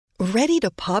Ready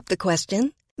to pop the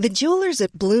question? The jewelers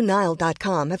at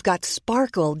BlueNile.com have got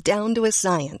sparkle down to a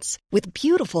science with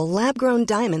beautiful lab-grown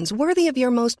diamonds worthy of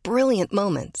your most brilliant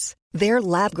moments. Their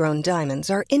lab-grown diamonds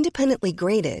are independently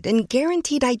graded and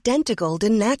guaranteed identical to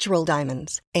natural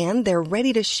diamonds, and they're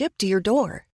ready to ship to your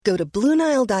door. Go to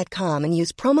BlueNile.com and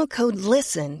use promo code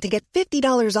LISTEN to get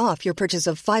 $50 off your purchase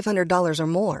of $500 or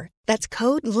more. That's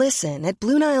code LISTEN at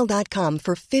BlueNile.com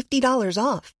for $50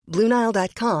 off.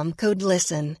 BlueNile.com, code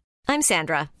LISTEN. I'm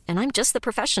Sandra, and I'm just the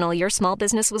professional your small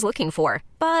business was looking for.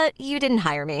 But you didn't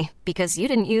hire me because you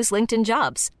didn't use LinkedIn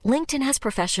Jobs. LinkedIn has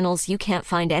professionals you can't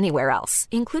find anywhere else,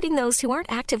 including those who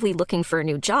aren't actively looking for a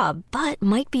new job, but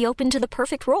might be open to the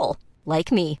perfect role,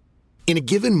 like me. In a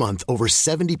given month, over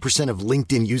 70% of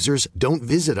LinkedIn users don't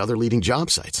visit other leading job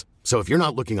sites. So if you're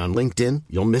not looking on LinkedIn,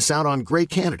 you'll miss out on great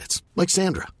candidates like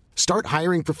Sandra. Start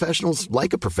hiring professionals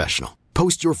like a professional.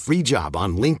 Post your free job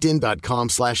on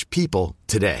linkedin.com/people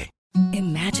today.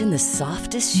 Imagine the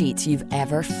softest sheets you've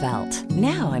ever felt.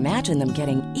 Now imagine them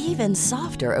getting even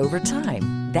softer over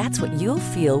time. That's what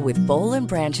you'll feel with Boll &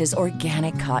 Branch's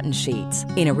organic cotton sheets.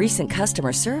 In a recent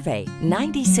customer survey,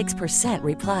 96%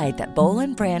 replied that Boll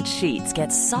 & Branch sheets get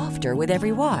softer with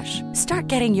every wash.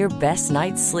 Start getting your best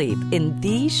night's sleep in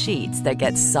these sheets that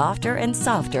get softer and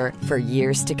softer for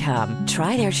years to come.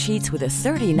 Try their sheets with a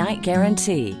 30-night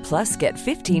guarantee. Plus, get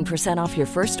 15% off your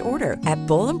first order at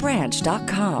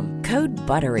bollandbranch.com. Code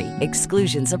BUTTERY.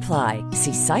 Exclusions apply.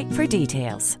 See site for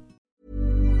details.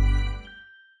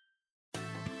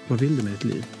 Vad vill du med ditt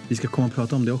liv? Vi ska komma och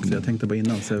prata om det också. Jag tänkte bara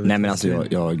innan. Så nej, men alltså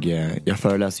jag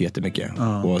föreläser jättemycket.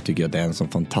 Och jag tycker att det är en sån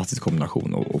fantastisk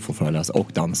kombination att få föreläsa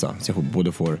och dansa. Så jag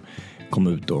både får komma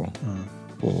ut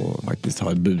och faktiskt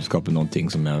ha ett budskap om någonting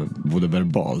som är både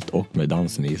verbalt och med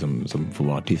dansen i som får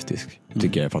vara artistisk.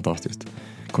 Tycker jag är fantastiskt.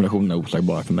 Kombinationen är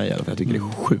oslagbar för mig. För jag tycker det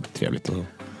är sjukt trevligt att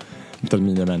möta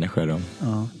mina människor.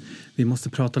 Ja. Vi måste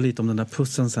prata lite om den där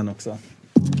pussen sen också.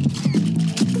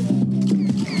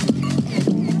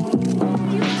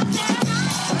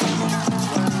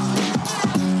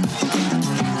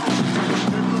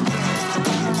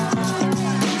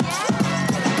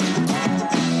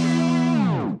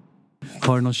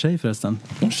 Har du någon tjej förresten?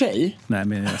 Någon tjej? Nej,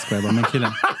 men jag skojar bara. Men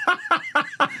killen.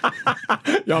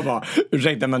 Jag bara,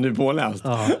 ursäkta, men du är påläst.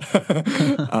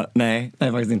 Nej,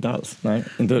 faktiskt inte alls. Nej,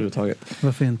 inte överhuvudtaget.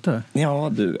 Varför inte?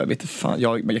 Ja, jag vet inte fan.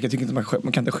 Jag tycker inte man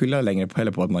kan inte skylla längre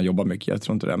på att man jobbar mycket. Jag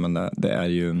tror inte det, men det är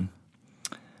ju...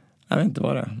 Jag vet inte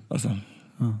vad det är. Alltså,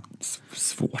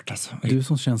 svårt alltså. Du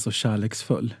som känns så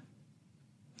kärleksfull.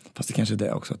 Fast det kanske är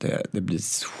det också. Att det blir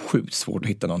sjukt svårt att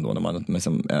hitta någon då när man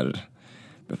liksom är...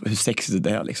 Hur sexigt det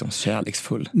är liksom,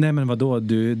 kärleksfull. Nej, men vadå?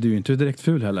 Du är ju inte direkt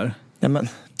ful heller. Ja,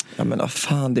 men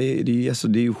fan, det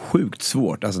är ju sjukt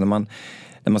svårt. Alltså när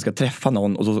man ska träffa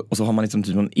någon och så har man liksom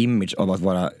typ någon image av att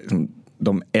vara liksom,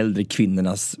 de äldre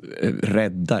kvinnornas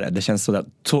räddare. Det känns sådär...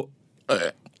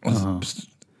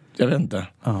 jag vet inte.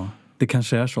 Ja. Det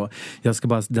kanske är så.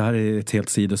 Det här är ett helt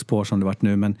sidospår som det varit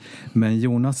nu. Men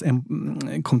Jonas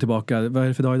kom tillbaka. Vad är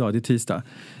det för dag idag? Det är tisdag.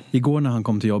 Igår när han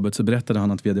kom till jobbet så berättade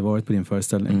han att vi hade varit på din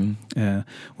föreställning.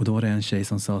 Och då var det en tjej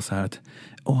som sa så här att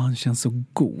han känns så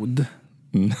god.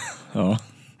 Ja.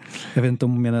 Jag vet inte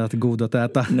om hon menade att det är god att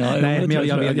äta. Nej, men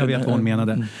jag vet vad hon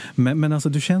menade. Men alltså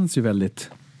du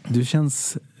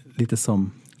känns lite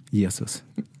som Jesus.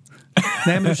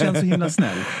 Nej, men du känns så himla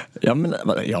snäll. Ja, men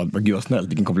gud vad snällt,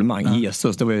 vilken komplimang. Ja.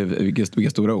 Jesus, det var ju vilka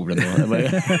stora ord.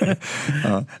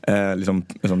 Liksom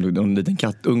en liten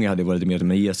kattunge hade varit mer,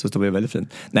 men Jesus, det var ju väldigt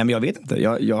fint. Nej, men jag vet inte,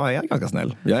 jag är ganska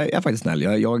snäll. Jag är faktiskt snäll.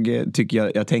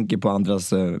 Jag tänker på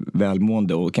andras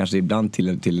välmående och kanske ibland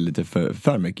till lite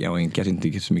för mycket. Och kanske inte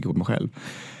tycker så mycket på mig själv.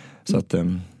 Så att,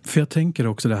 för jag tänker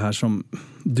också det här som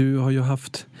du har ju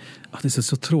haft, det är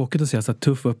så tråkigt att säga, så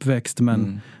tuff uppväxt,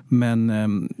 men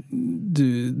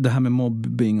det här med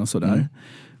mobbing och sådär.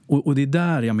 Och det är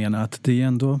där jag menar att det är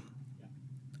ändå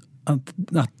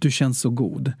att du känns så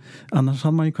god. Annars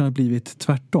hade man ju kunnat blivit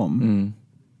tvärtom.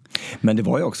 Men det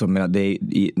var ju också,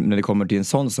 när det kommer till en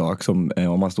sån sak som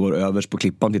om man står överst på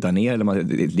klippan och tittar ner, eller man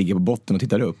ligger på botten och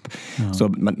tittar upp. Så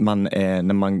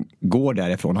när man går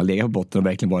därifrån, har legat på botten och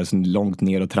verkligen varit så långt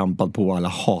ner och trampat på, alla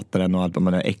hatar den och allt,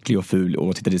 man är äcklig och ful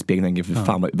och tittar i spegeln och tänker, för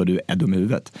fan vad du är dum i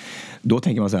huvudet. Då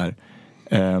tänker man så här,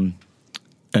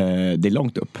 det är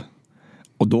långt upp.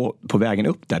 Och då på vägen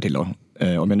upp där till då,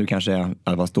 om jag nu kanske i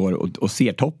alla fall står och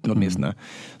ser toppen åtminstone,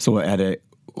 så är det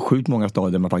sjukt många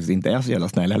stadier där man faktiskt inte är så jävla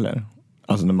snäll heller.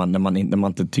 Alltså när man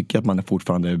inte tycker att man är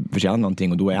fortfarande förtjänar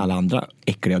någonting, och då är alla andra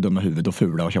äckliga, dumma huvudet och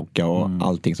fula och tjocka och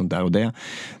allting sånt där. Och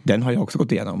den har jag också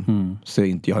gått igenom.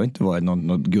 Så jag har inte varit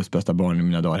något Guds bästa barn i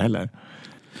mina dagar heller.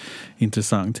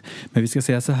 Intressant. Men vi ska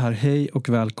säga så här, hej och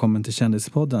välkommen till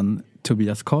Kändispodden,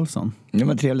 Tobias Karlsson. Ja,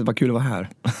 men trevligt, vad kul att vara här.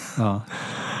 Ja.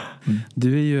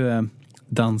 Du är ju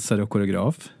dansare och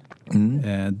koreograf.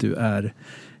 Du är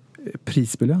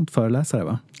prisbelönt föreläsare,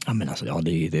 va? Ja, men alltså,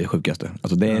 det är det sjukaste.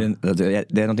 Alltså, det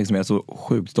är någonting som jag är så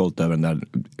sjukt stolt över,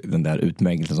 den där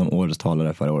utmärkelsen som årets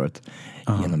talare förra året.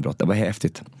 Genombrott, det var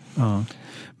häftigt. Ja.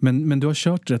 Men du har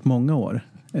kört rätt många år,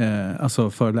 alltså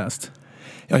föreläst.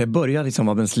 Ja, jag började liksom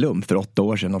av en slump för 8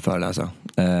 år sedan att föreläsa.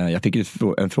 Jag fick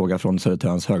en fråga från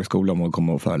Södertörns högskola om att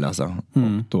komma och föreläsa. Och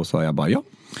då sa jag bara ja.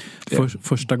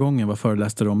 Första gången, vad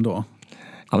föreläste du om då?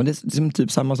 Ja, men det är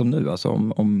typ samma som nu. Alltså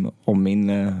om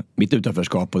mitt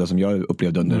utanförskap och det som jag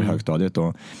upplevde under högstadiet.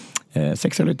 Och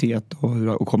sexualitet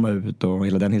och komma ut och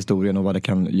hela den historien och vad det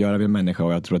kan göra vid en människa.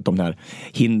 Och jag tror att de här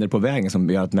hinder på vägen som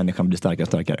gör att människan blir starkare och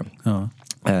starkare. Ja.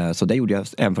 Så det gjorde jag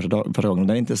även första gången.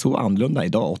 Den är inte så annorlunda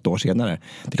idag, 8 år senare.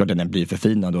 Det är klart att den blir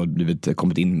förfinad och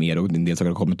kommit in mer och en del saker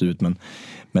har kommit ut.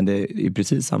 Men det är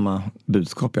precis samma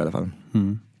budskap i alla fall.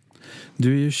 Mm.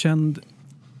 Du är ju känd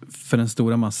för den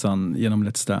stora massan genom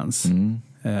Let's Dance.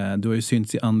 Du har ju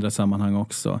synts i andra sammanhang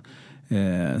också.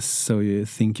 So you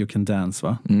think you can dance,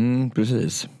 va?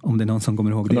 Precis. Om det är någon som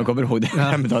kommer ihåg det. Jag kommer ihåg det.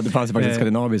 Ja. Det fanns ju faktiskt en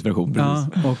skandinavisk version. Ja,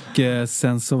 och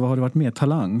sen så har du varit med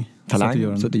Talang.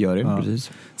 Så det gör det,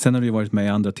 precis. Sen har du ju varit med i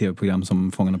andra tv-program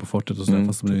som Fångarna på fortet och sådär,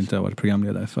 fast som du inte har varit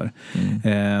programledare för.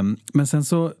 Men sen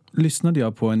så lyssnade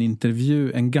jag på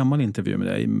en gammal intervju med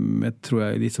dig med, tror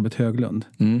jag, Elisabeth Höglund.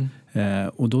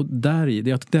 Och då det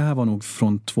här var nog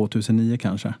från 2009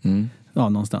 kanske. Ja,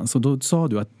 någonstans. Och då sa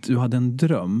du att du hade en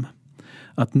dröm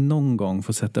att någon gång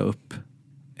få sätta upp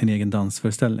en egen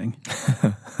dansföreställning.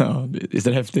 Ja, visst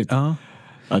är det häftigt? Ja.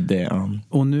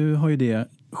 Och nu har ju det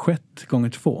skett gånger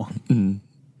 2.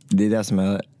 Det är det som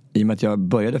är, i och med att jag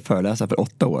började föreläsa för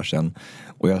 8 år sedan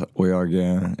och jag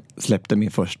släppte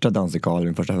min första dansikal,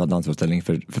 min första dansföreställning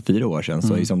för 4 år sedan.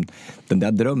 Så liksom, den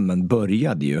där drömmen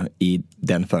började ju i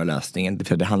den föreläsningen.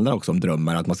 För det handlar också om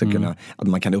drömmar, att man ska kunna, att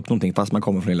man kan uppnå någonting fast man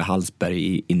kommer från hela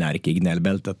Hallsberg i Närke, i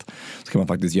Gnällbältet. Så kan man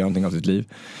faktiskt göra någonting av sitt liv.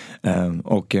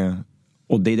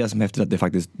 Och det är det som är häftigt, att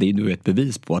det är nu ett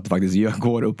bevis på att det faktiskt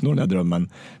går att uppnå den här drömmen.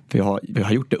 För jag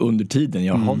har gjort det under tiden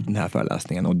jag har hållit den här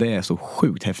föreläsningen. Och det är så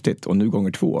sjukt häftigt. Och nu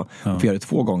gånger 2. Ja. Och för jag gör det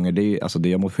 2 gånger,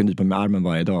 jag måste skynda med armen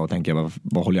varje dag och tänka,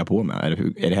 vad håller jag på med?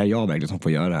 Är det här jag verkligen som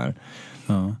får göra det här?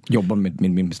 Ja. Jobba med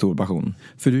min stora passion.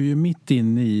 För du är ju mitt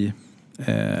inne i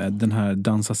den här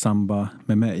Dansa Samba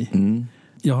med mig.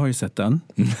 Jag har ju sett den.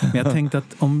 Men jag tänkte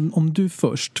att om du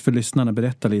först för lyssnarna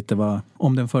berättar lite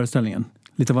om den föreställningen.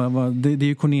 Lite det är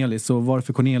ju Cornelis, och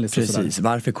varför Cornelis? Precis,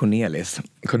 varför Cornelis?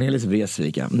 Cornelis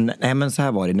Vreeswijk. Nej, men så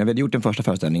här var det. När vi hade gjort den första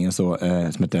föreställningen som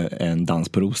hette En dans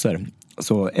på rosor.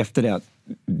 Så efter det hade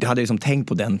jag liksom tänkt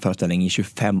på den föreställningen i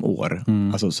 25 år.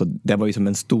 Alltså, så det var ju som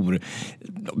en stor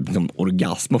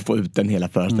orgasm att få ut den hela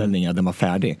föreställningen. Den var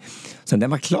färdig. Sen den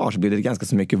var klar så blev det ganska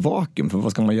så mycket vakuum. För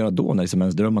vad ska man göra då när liksom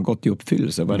ens dröm har gått i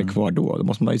uppfyllelse? Vad är det kvar då? Då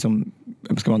måste man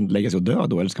ska man lägga sig och dö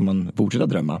då? Eller ska man fortsätta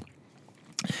drömma?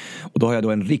 Och då har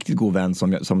jag en riktigt god vän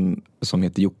som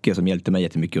heter Jocke, som hjälpte mig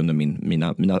jättemycket under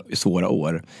mina svåra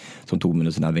år, som tog mig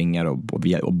under sina vingar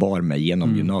och bar mig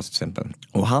genom gymnasiet till exempel.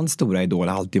 Och hans stora idol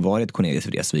har alltid varit Cornelis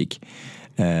Vreeswijk.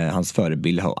 Hans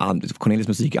förebild Cornelis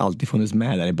musik har alltid funnits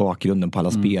med där i bakgrunden på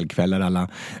alla spelkvällar, alla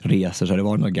resor, så det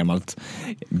var något gammalt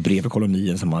brev för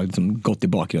kolonien som har liksom gått i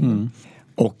bakgrunden.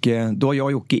 Och då var jag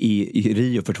och Jocke i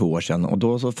Rio för 2 år sedan, och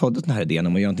då så föddes den här idén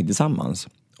om att göra någonting tillsammans.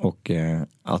 Och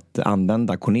att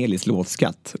använda Cornelis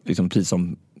låtskatt, liksom precis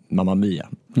som Mamma Mia.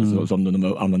 Så, som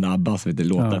de använder Abbas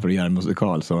låtar för att göra en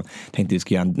musikal. Så tänkte vi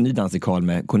skulle göra en ny dansikal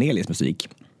med Cornelis musik.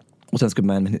 Och sen skulle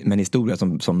man med en historia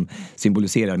som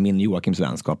symboliserar min Joakims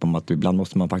vänskap, om att ibland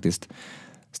måste man faktiskt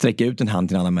sträcka ut en hand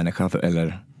till en annan människa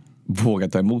eller våga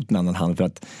ta emot en annan hand, för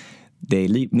att det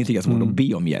är minst lika svårt att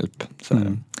be om hjälp.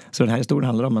 Så den här historien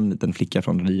handlar om en liten flicka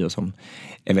från Rio som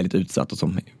är väldigt utsatt och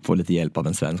som får lite hjälp av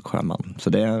en svensk sjöman. Så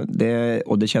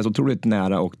det känns otroligt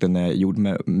nära, och den är gjord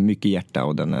med mycket hjärta,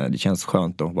 och det känns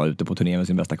skönt att vara ute på turné med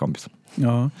sin bästa kompis.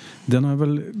 Ja, den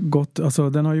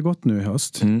har ju gått nu i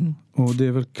höst. Och det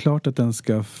är väl klart att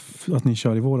att ni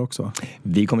kör i vår också?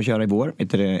 Vi kommer köra i vår.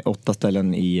 Det är 8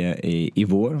 ställen i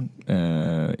vår.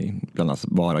 Bland annat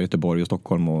bara Göteborg och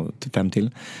Stockholm och 5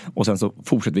 till. Och sen så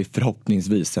fortsätter vi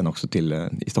förhoppningsvis sen också till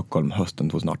i Stockholm hösten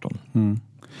 2018.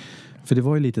 För det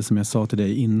var ju lite som jag sa till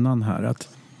dig innan här.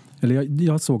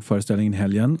 Jag såg föreställningen i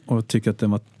helgen och tyckte att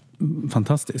den var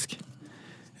fantastisk.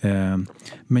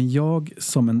 Men jag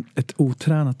som ett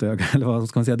otränat öga, eller vad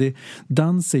ska man säga,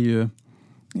 dans är ju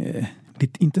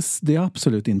det är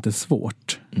absolut inte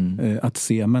svårt att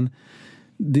se, men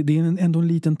det är ändå en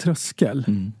liten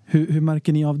tröskel. Hur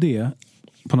märker ni av det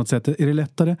på något sätt? Är det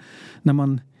lättare när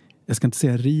man, jag ska inte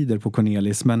säga rider på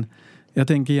Cornelis, men jag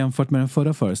tänker jämfört med den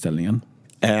förra föreställningen?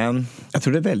 Jag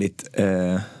tror det är väldigt...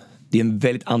 Det är en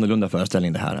väldigt annorlunda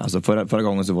föreställning det här. Alltså förra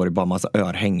gången så var det bara massa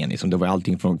örhängen. Liksom. Det var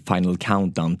allting från Final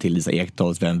Countdown till Lisa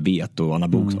Ekdahls Vem vet och Anna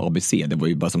Boks ABC. Det var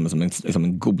ju bara som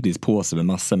en godispåse med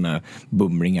massor med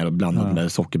bumringar och blandat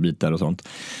med sockerbitar och sånt.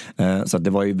 Så att det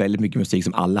var ju väldigt mycket musik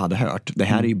som alla hade hört. Det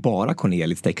här är ju bara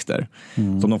Cornelis texter.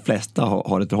 Som de flesta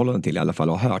har ett förhållande till i alla fall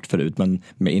och har hört förut. Men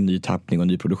med en ny tappning och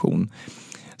ny produktion.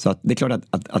 Så att det är klart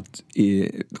att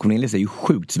Cornelis är ju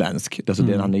sjukt svensk.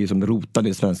 Alltså han är ju som rotad i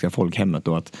det svenska folkhemmet.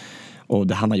 Och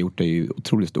det han har gjort är ju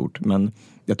otroligt stort. Men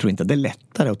jag tror inte att det är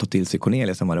lättare att ta till sig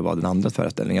Cornelis än vad det var den andra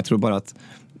föreställningen. Jag tror bara att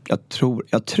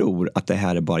jag tror att det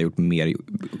här är bara gjort mer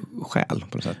själ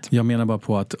på något sätt. Jag menar bara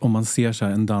på att om man ser så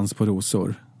här en dans på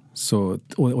rosor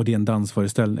och det är en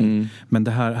dansföreställning. Men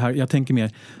det här, jag tänker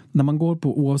mer, när man går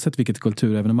på, oavsett vilket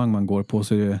kulturevenemang man går på,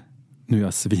 så är det, nu är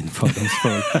jag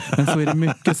svinfördomsfull, men så är det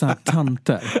mycket så här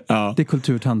tanter. Ja. Det är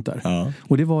kulturtanter. Ja.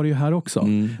 Och det var det ju här också.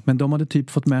 Men de hade typ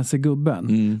fått med sig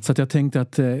gubben. Så att jag tänkte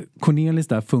att Cornelis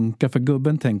där funkar, för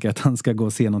gubben tänker att han ska gå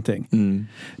och se någonting.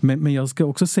 Men jag ska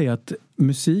också säga att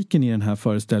musiken i den här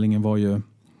föreställningen var ju,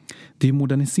 det är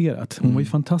moderniserat. Hon var ju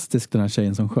fantastisk, den här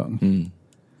tjejen som sjöng.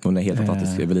 Hon är helt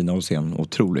fantastisk. Evelina Olsén,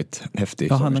 otroligt häftig.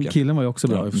 Ja, killen var ju också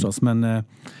bra förstås. Men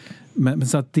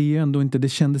så att det är ändå inte, det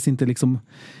kändes inte liksom,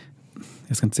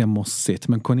 jag ska inte säga mossigt,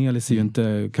 men Cornelis är ju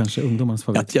inte kanske ungdomarnas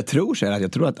favorit. Jag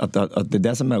tror att det är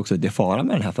det som är också lite fara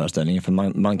med den här föreställningen. För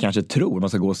man kanske tror man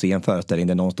ska gå och se en föreställning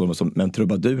där någon står som en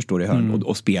trubadur står i hörn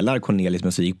och spelar Cornelis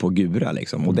musik på gura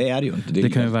liksom. Och det är det ju inte.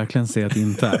 Det kan jag verkligen säga att det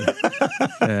inte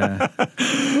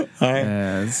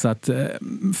är. Så att,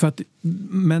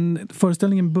 men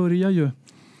föreställningen börjar ju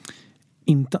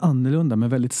inte annorlunda, men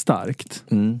väldigt starkt.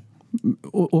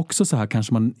 Och också så här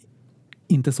kanske man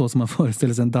inte så som man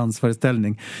föreställer sig en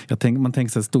dansföreställning. Man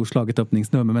tänker sig storslaget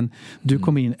öppningsnummer, men du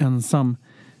kommer in ensam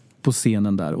på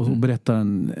scenen där och berättar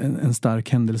en stark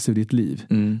händelse ur ditt liv.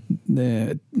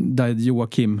 Där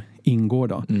Joakim ingår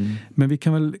då. Men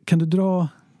kan du dra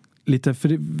lite,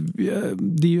 för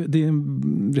det är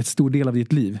en rätt stor del av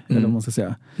ditt liv, eller vad man ska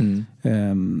säga.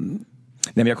 Nej,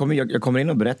 men jag kommer in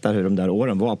och berättar hur de där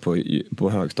åren var på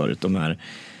högstadiet,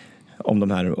 om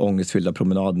de här ångestfyllda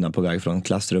promenaderna på väg från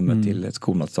klassrummet till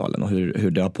skolmatsalen och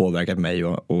hur det har påverkat mig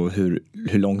och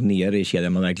hur långt nere i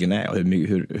kedjan man verkligen är och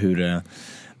hur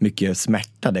mycket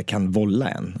smärta det kan vålla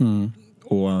en.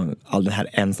 Och all den här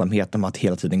ensamheten med att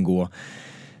hela tiden gå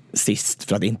sist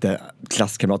för att inte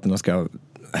klasskamraterna ska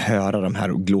höra de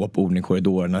här glåporden i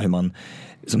korridorerna, hur man,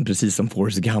 som precis som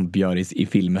Forrest Gump gör i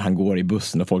filmen, han går i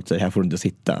bussen och folk säger här får du inte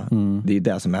sitta. Det är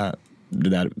det som är det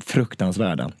där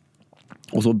fruktansvärda.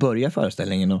 Och så börjar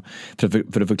föreställningen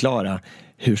för att förklara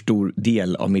hur stor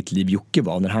del av mitt liv Jocke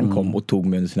var när han kom och tog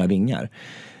mig under sina vingar.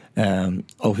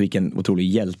 Och vilken otrolig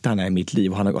hjälte han är i mitt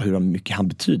liv och hur mycket han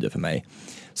betyder för mig.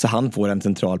 Så han får en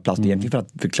central plats egentligen för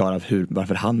att förklara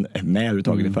varför han är med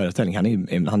överhuvudtaget i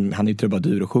föreställningen. Han är ju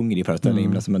trubadur och sjunger i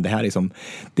föreställningen. Men det här är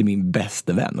det är min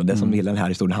bästa vän. Och det som hela den här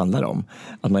historien handlar om.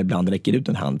 Att man ibland räcker ut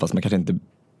en hand fast man kanske inte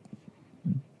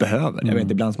behöver. Jag vet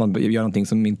inte, ibland som man gör någonting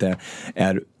som inte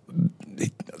är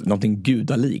någonting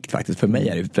gudalikt faktiskt. För mig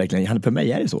är det verkligen, för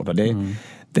mig är det så. För det är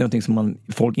någonting som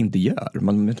folk inte gör.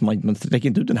 Man sträcker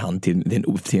inte ut en hand till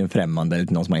en främmande eller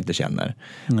till någon som man inte känner.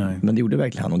 Nej. Men det gjorde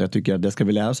verkligen han, och jag tycker att det ska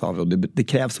vi lära oss av. Och det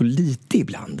krävs så lite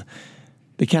ibland.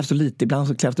 Ibland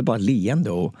så krävs det bara ett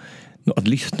leende och att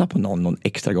lyssna på någon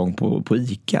extra gång på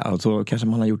ICA. Och så kanske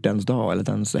man har gjort ens dag eller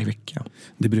ens vecka.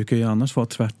 Det brukar ju annars vara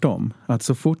tvärtom. Att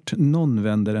så fort någon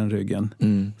vänder en ryggen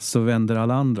så vänder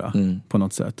alla andra på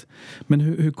något sätt. Men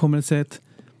hur kommer det sig att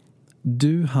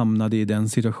du hamnade i den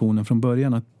situationen från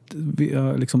början? Att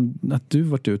du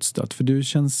varit utstött? För du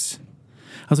känns...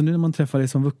 Alltså nu när man träffar dig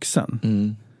som vuxen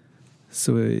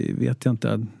så vet jag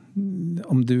inte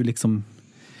om du liksom...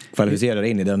 kvalificerar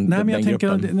in i den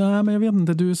gruppen. Nej, men jag vet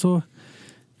inte. Du är så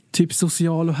typ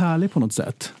social och härlig på något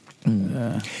sätt.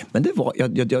 Men det var,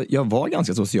 jag var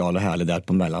ganska social och härlig där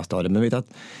på mellanstadiet. Men vet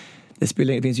att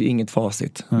det finns ju inget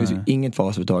facit. Det finns ju inget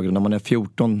facit överhuvudtaget. När man är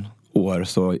 14 år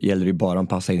så gäller det bara att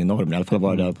passa in i normen. I alla fall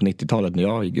var det på 90-talet när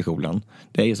jag gick i skolan.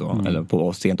 Det är ju så. Eller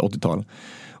på sent 80-tal.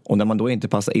 Och när man då inte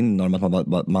passade in normen,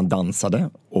 att man dansade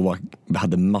och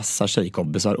hade massa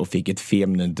tjejkompisar och fick ett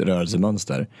feminint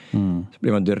rörelsemönster, så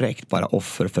blev man direkt bara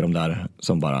offer för de där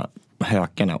som bara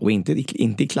hökarna. Och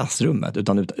inte i klassrummet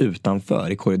utan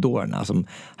utanför i korridorerna. Som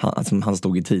han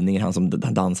stod i tidningen, han som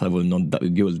dansade var någon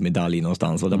guldmedalj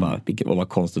någonstans. Och det bara, vad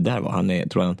konstigt det där var.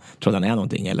 Tror han är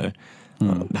någonting eller...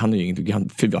 Han är ju inget, han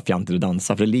var fjantig att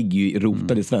dansa. För det ligger ju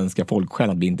rotade i svenska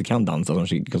folksjälen att vi inte kan dansa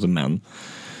som män.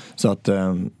 Så att,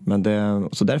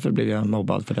 så därför blev jag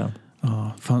mobbad för det.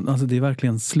 Ja, fan, alltså det är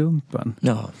verkligen slumpen.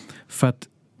 Ja. För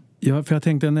jag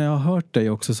tänkte, när jag har hört dig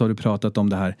också så har du pratat om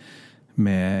det här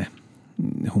med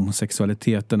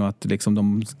homosexualiteten och att liksom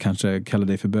de kanske kallar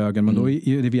dig för bögen. Men då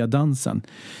är det via dansen.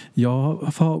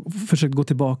 Jag har försökt gå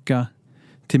tillbaka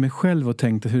till mig själv och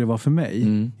tänkte hur det var för mig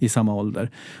i samma ålder.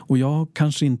 Och jag har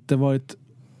kanske inte varit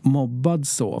mobbad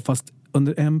så, fast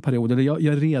under en period, eller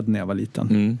jag red när jag var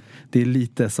liten. Det är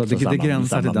lite så, det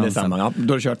gränsar till dansen. Ja,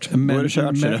 då är det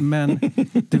kört. Men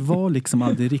det var liksom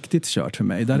aldrig riktigt kört för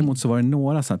mig. Däremot så var det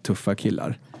några så här tuffa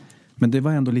killar. Men det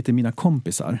var ändå lite mina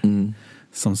kompisar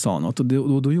som sa något.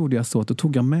 Och då gjorde jag så att då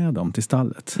tog jag med dem till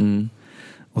stallet.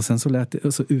 Och sen så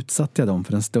utsatte jag dem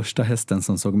för den största hästen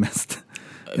som såg mest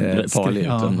farlig ut.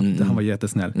 Han var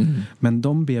jättesnäll. Men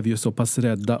de blev ju så pass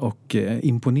rädda och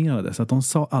imponerade så att de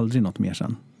sa aldrig något mer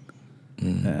sen.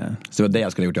 Så det var det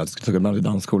jag skulle ha gjort. Jag skulle gå med till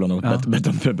dansskolan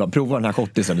och prova den här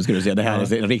schottisen. Du skulle se, det här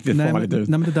ser riktigt farligt ut.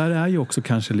 Nej, men det där är ju också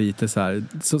kanske lite så här,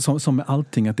 som med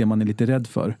allting, att det man är lite rädd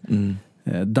för.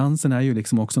 Dansen är ju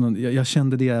liksom också jag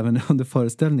kände det även under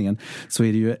föreställningen, så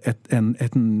är det ju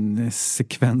en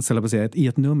sekvens, eller på att säga, i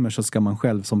ett nummer så ska man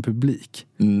själv som publik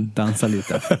dansa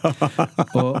lite.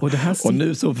 och det här och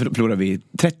nu så förlorar vi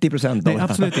 30%. Nej,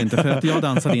 absolut inte, för att jag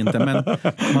dansade inte,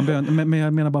 men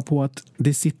jag menar bara på att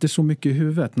det sitter så mycket i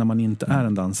huvudet när man inte är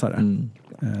en dansare.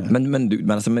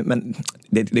 Men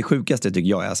det sjukaste tycker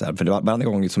jag är så här, för varje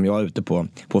gång som jag är ute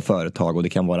på företag, och det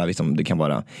kan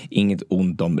vara inget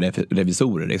ont om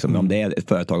revisorer liksom, om det är ett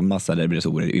företag med massa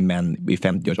revisorer i män i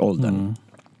 50-årsåldern.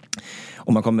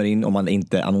 Och man kommer in och man är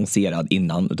inte annonserad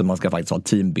innan, utan man ska faktiskt ha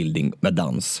teambuilding med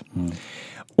dans.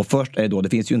 Och först är det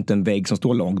finns ju inte en vägg som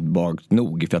står långt bak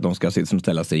nog för att de ska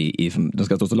ställa sig de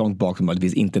ska stå så långt bak som att det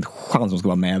finns inte en chans som ska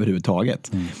vara med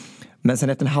överhuvudtaget. Men sen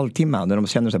efter en halvtimme när de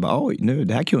känner sig bara, oj, nu,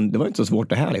 det var inte så svårt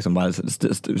det här liksom, bara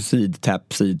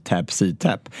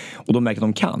sidtap. Och de märker att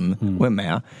de kan och är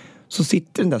med. Så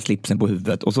sitter den där slipsen på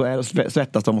huvudet och så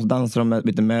svettas de och så dansar de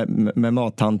med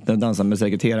mattanten, dansar med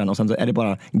sekreteraren, och sen så är det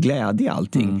bara glädje i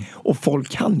allting. Och folk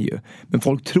kan ju, men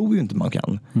folk tror ju inte man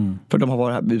kan. För de har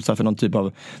varit utsatt för någon typ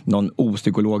av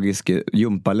opsykologisk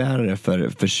gympalärare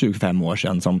för 25 år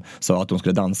sedan som sa att de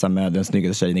skulle dansa med den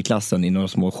snyggaste tjejen i klassen i några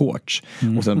små shorts.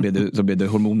 Och sen blev det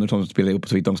hormoner som spelade upp och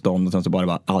så fick de stånd, och sen så bara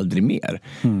var aldrig mer.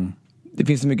 Det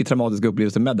finns så mycket traumatiska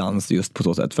upplevelser med dans just på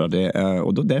så sätt, för det,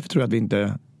 och därför tror jag att vi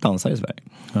inte dansar i Sverige.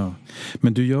 Ja.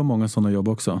 Men du gör många sådana jobb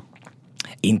också?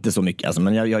 Inte så mycket, alltså,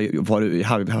 men jag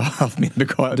har haft min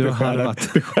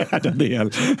beskärda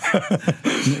del.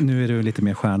 Nu är du lite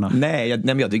mer stjärna. Nej,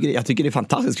 men jag tycker det är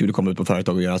fantastiskt kul att komma ut på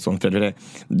företag och göra sånt. För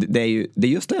det är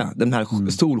just det, de här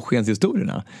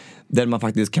solskenshistorierna där man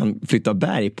faktiskt kan flytta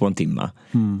berg på en timma.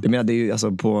 Jag menar, det är ju,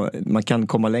 alltså, man kan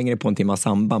komma längre på en timma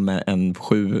samband med än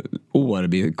 7 år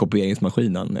vid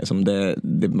kopieringsmaskinen.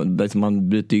 Man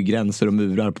bryter ju gränser och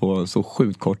murar på så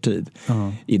sjukt kort tid.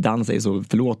 I dans är det så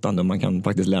förlåtande, och man kan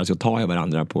faktiskt lära sig att ta i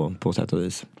varandra på sätt och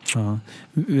vis.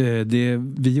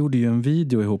 Vi gjorde ju en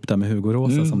video ihop där med Hugo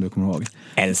Rosa som du kommer ihåg.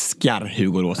 Älskar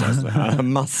Hugo Rosa.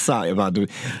 Massa.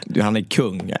 Han är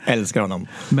kung. Jag älskar honom.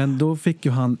 Men då fick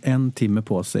ju han 1 timme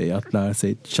på sig att lära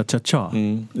sig cha-cha-cha.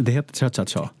 Det heter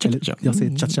cha-cha-cha. Jag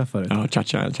säger cha-cha förut. Ja,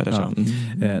 cha-cha.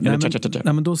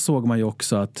 Nej, men då såg man ju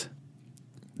också att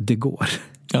det går.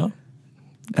 Ja.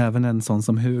 Även en sån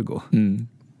som Hugo.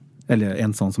 Eller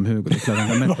en sån som Hugo.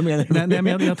 Men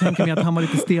jag tänker mig att han var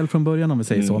lite stel från början, om vi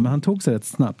säger så. Men han tog sig rätt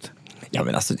snabbt. Ja,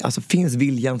 men alltså finns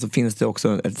viljan så finns det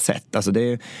också ett sätt. Alltså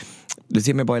det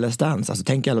ser man bara i Let's Dance. Alltså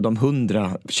tänk alla de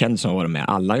 100 kändisar som har varit med.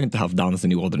 Alla har ju inte haft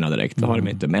dansen i ådrorna direkt. Det har de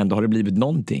inte. Men ändå har det blivit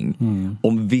någonting.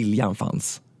 Om viljan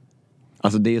fanns.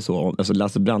 Alltså det är så. Alltså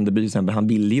Lasse Brandeby till exempel, han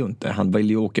ville ju inte. Han ville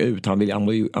ju åka ut. Han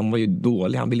var ju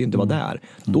dålig. Han ville ju inte vara där.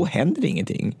 Då händer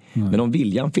ingenting. Men om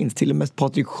viljan finns, till och med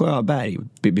Patrik Sjöberg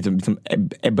liksom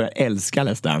börjar älska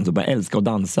Let's Dance och börjar älska att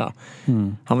dansa.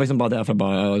 Han var liksom bara där för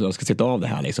att jag ska sitta av det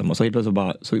här liksom. Och så helt plötsligt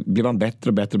så blev han bättre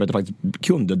och bättre och faktiskt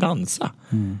kunde dansa.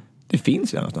 Det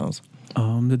finns ju någonstans.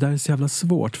 Ja, det där är så jävla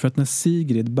svårt. För att när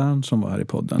Sigrid Bernson var här i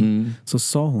podden så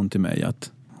sa hon till mig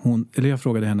att jag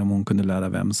frågade henne om hon kunde lära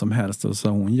vem som helst, och så sa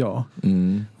hon ja.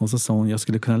 Och så sa hon, jag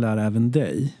skulle kunna lära även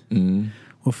dig.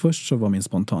 Och först så var min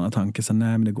spontana tanke så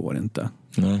nej, men det går inte.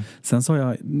 Sen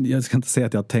sa jag ska inte säga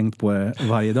att jag har tänkt på det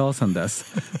varje dag sedan dess,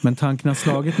 men tanken har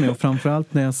slagit mig, och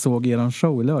framförallt när jag såg eran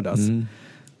show i lördags.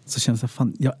 så känns det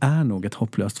fan, jag är nog ett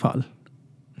hopplöst fall.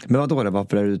 Men vadå,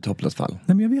 varför är du ett hopplöst fall?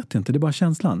 Nej, men jag vet inte, det är bara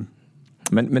känslan.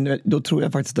 Men då tror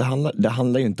jag faktiskt det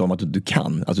handlar ju inte om att du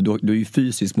kan. Alltså du är ju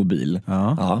fysiskt mobil.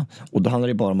 Ja. Och då handlar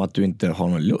det bara om att du inte har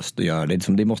någon lust att göra det.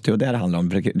 Det måste ju vara det handlar om.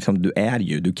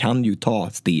 Du kan ju ta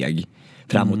steg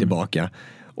fram och tillbaka.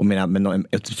 Och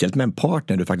speciellt med en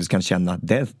partner du faktiskt kan känna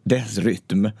dess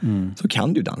rytm, så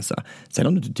kan du dansa. Sen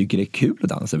om du inte tycker det är kul att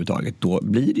dansa överhuvudtaget, då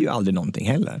blir det ju aldrig någonting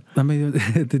heller. Nej, men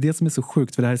det är det som är så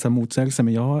sjukt, för det här är så här motsägelse.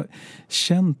 Men jag har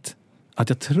känt att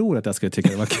jag tror att jag skulle tycka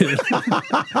det var kul.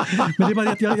 Men det är bara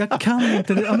det att jag kan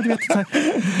inte. Ja, men du vet, så här,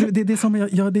 det är som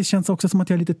det känns också som att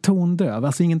jag är lite tondöv.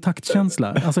 Alltså ingen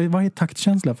taktkänsla. Alltså vad är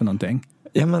taktkänsla för någonting?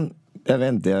 Ja, men jag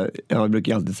vet inte, jag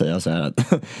brukar alltid säga så här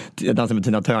att jag dansade med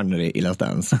Tina Turner i Let's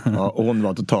Dance, och hon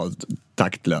var totalt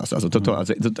taktlös, alltså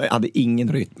jag hade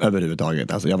ingen rytm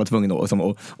överhuvudtaget. Alltså jag var tvungen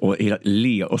att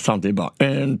le och samtidigt bara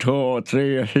 1, 2,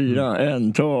 3, 4,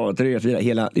 1, 2, 3, 4,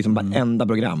 hela liksom varenda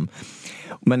program.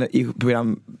 Men i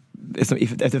program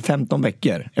efter 15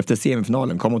 veckor efter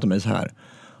semifinalen kom hon till mig så här: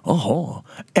 Jaha,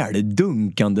 är det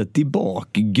dunkandet i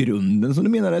bakgrunden som du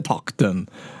menar är takten?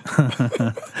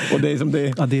 Och det är som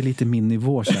det... Ja, det är lite min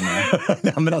nivå, känner jag.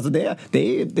 Ja, men alltså det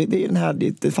är den här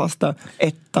det fasta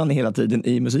ettan hela tiden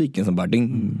i musiken som bara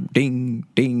ding, ding,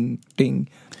 ding,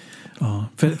 ding. Ja,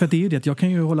 för det är ju det att jag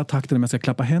kan ju hålla takten om jag ska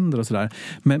klappa händer och sådär.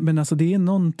 Men alltså det är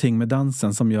någonting med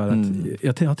dansen som gör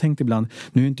att jag har tänkt ibland,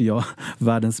 nu är inte jag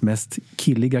världens mest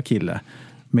killiga kille,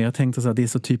 men jag tänkte så att det är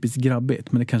så typiskt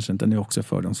grabbigt, men det kanske inte, nu också är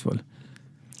fördomsfull.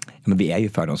 Ja, men vi är ju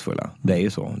fördomsfulla, det är ju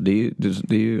så. Det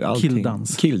är ju allting.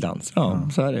 Killdans, ja,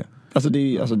 så är det. Alltså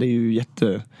det är ju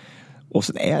jätte... Och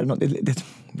sen är det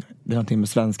är någonting med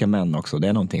svenska män också. Det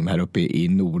är någonting här uppe i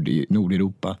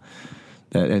Nordeuropa.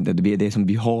 Det är som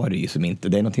vi har det ju som inte.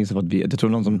 Det är någonting som att jag tror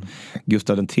någon som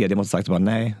Gustav den tredje måste sagt bara,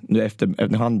 nej, nu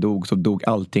när han dog så dog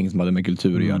allting som hade med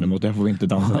kultur att göra. Där får vi inte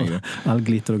dansa längre. All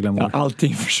glitter och glamour. Ja,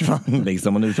 allting försvann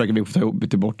liksom. Och nu försöker vi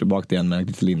få tillbaka igen med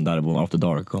lite Lindar och After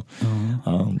Dark och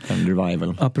en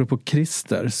revival. Apropå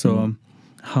Christer, så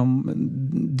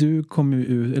du kom ju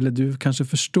ut, eller du kanske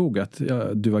förstod att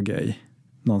du var gay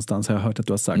någonstans, har jag hört att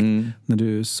du har sagt, när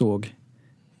du såg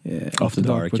After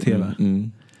Dark på TV.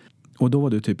 Och då var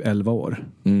du typ 11 år.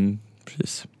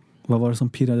 Precis. Vad var det som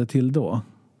pirrade till då?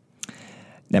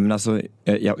 Nej, men alltså,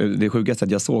 det sjukaste är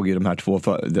att jag såg ju de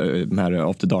här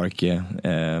After Dark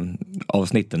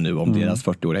avsnitten nu om deras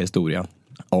 40-åriga historia.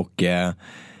 Och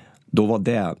då var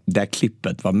det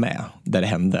klippet var med där det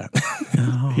hände.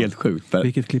 Helt sjukt.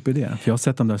 Vilket klipp är det? För jag har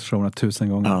sett de där showerna 1000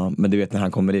 gånger. Ja, men du vet när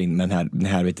han kommer in med den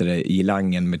här vet du,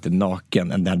 gilangen med naken,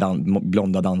 den här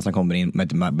blonda dansen kommer in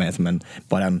med som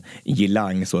bara en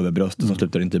gilang så över bröstet som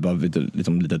slutar in typ av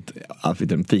liksom litet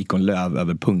fikonlöv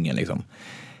över pungen liksom.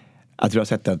 Jag tror jag har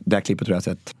sett det här klippet, tror jag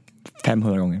har sett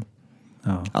 500 gånger.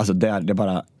 Ja. Alltså det är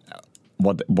bara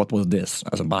what was this?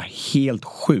 Alltså bara helt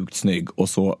sjukt snygg och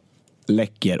så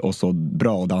läcker och så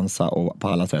bra att dansa och på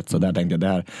alla sätt. Så där tänkte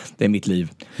jag, det är mitt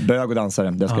liv. Bög och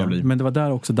dansare, det ska jag bli. Men det var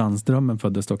där också dansdrömmen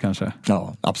föddes då kanske?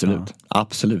 Ja, absolut. Ja.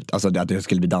 Absolut. Alltså att jag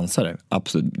skulle bli dansare.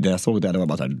 Absolut. Det jag såg det var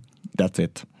bara så här, that's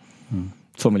it.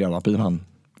 Så vill jag vara, precis som han.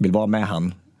 Vill vara med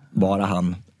han. Vara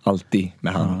han. Alltid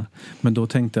med han. Ja. Men då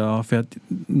tänkte jag, för att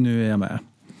nu är jag med.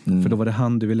 För då var det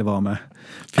han du ville vara med.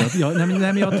 För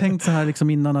jag har tänkt så här liksom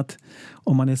innan att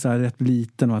om man är så här rätt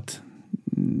liten och att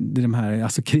det är de här,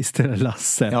 alltså Christer eller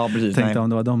Lasse. Ja, precis. Tänkte om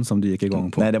det var de som du gick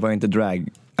igång på. Nej, det var inte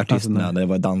dragartisterna, alltså, det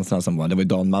var dansarna som var. Det var ju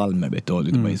Dan Malmer, vet du, och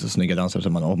det var ju så snygga dansare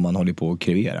som man håller på att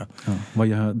krevera. Ja. Vad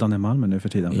gör Daniel Malmer nu för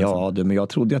tiden? Ja, men jag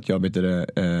trodde att jag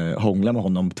hånglade med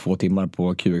honom 2 timmar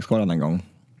på QX-skalan en gång.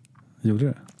 Gjorde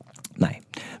du? Nej,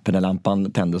 för när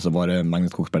lampan tände så var det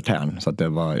Magnus Skogsberg Tern, så att det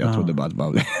var, jag trodde bara att det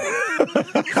var...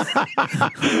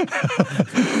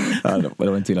 det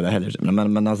var inte illa det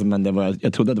heller. Men det var,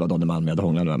 jag trodde att det var Daniel Malm jag hade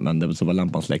hånglat med, men så var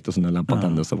lampan släckt och så när lampan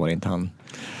tände så var det inte han.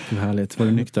 Det var härligt. Var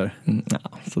du nykter? Ja,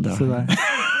 sådär.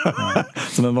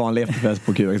 Som en vanlig efterfest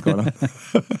på QX-skalan.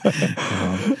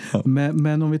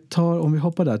 Men om vi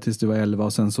hoppar där tills du var 11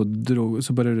 och sen så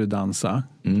började du dansa.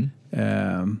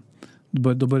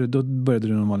 Då började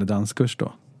du någon vanlig danskurs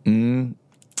då?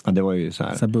 Ja, det var ju så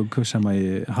här buggkurs hemma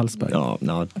i Hallsberg.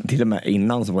 Ja, till och med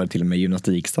innan så var det till och med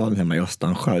gymnastiksalen hemma i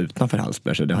Östansjö utanför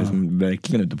Hallsberg. Så det var liksom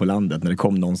verkligen ute på landet. När det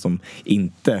kom någon som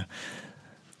inte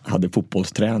hade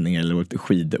fotbollsträning eller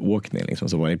skidåkning liksom,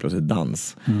 så var det plötsligt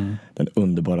dans. Den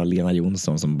underbara Lena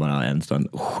Jonsson som bara är en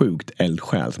sjukt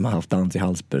eldsjäl som har haft dans i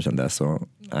Hallsberg sedan dess. Så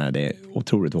det är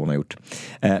otroligt vad hon har gjort.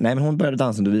 Nej, men hon började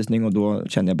dansundervisning och då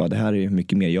kände jag bara det här är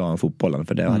mycket mer jag än fotbollen,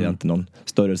 för det hade jag inte någon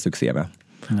större succé med.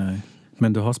 Nej.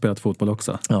 Men du har spelat fotboll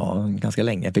också? Ja, ganska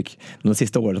länge. De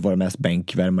sista åren var det mest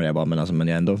bänkvärmare jag var, men jag har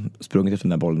ändå sprungit efter den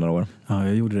där bollen några år. Ja,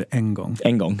 jag gjorde det en gång.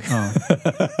 En gång? Ja.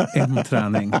 En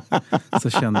träning. Så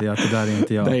kände jag att det där är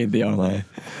inte jag. Det är inte jag, nej.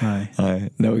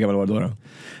 Hur gammal var du då?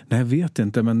 Nej, jag vet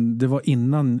inte, men det var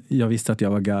innan jag visste att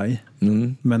jag var guy.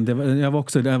 Men jag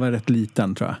var rätt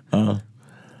liten, tror jag. Ja.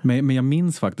 Men jag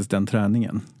minns faktiskt den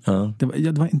träningen. Ja. Det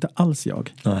var inte alls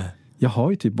jag. Nej. Jag har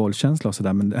ju typ bollkänsla och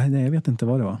sådär, men nej, jag vet inte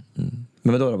vad det var.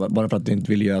 Men vadå, bara för att du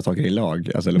inte ville göra saker i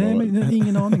lag? Alltså, eller nej, men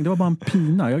ingen aning. Det var bara en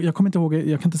pina. Jag kommer inte ihåg,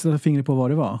 jag kan inte sätta fingret på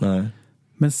vad det var. Nej.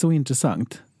 Men så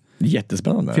intressant.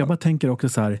 Jättespännande. För jag bara tänker också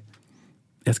så här,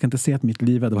 jag ska inte säga att mitt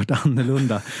liv hade varit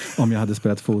annorlunda om jag hade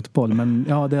spelat fotboll. Men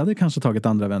ja, det hade kanske tagit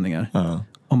andra vändningar. Ja.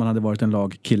 Om man hade varit en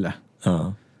lagkille.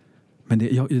 Ja. Men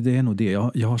det är nog det.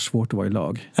 Jag har svårt att vara i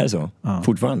lag. Är det så? Ja.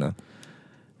 Fortfarande?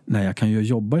 Nej, jag kan ju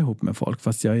jobba ihop med folk,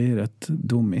 fast jag är rätt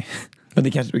dum i. Men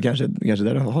det kanske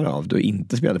där du har av. Du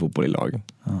inte spelade fotboll i lag.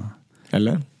 Ja.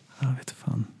 Eller? Jag vet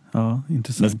fan. Ja,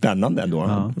 intressant. Men spännande ändå.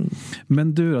 Ja.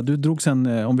 Men du då, du drog sen,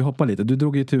 om vi hoppar lite, du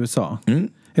drog ju till USA.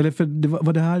 Eller för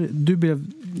var det här,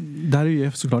 det här är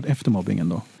ju såklart efter mobbingen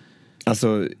då.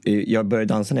 Alltså, jag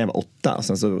började dansa när jag var 8.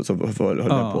 Sen så höll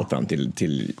jag på fram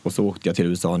till och så åkte jag till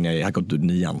USA när jag gått ut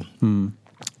 9.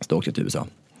 Så åkte jag till USA.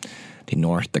 Till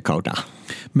North Dakota.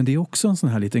 Men det är också en sån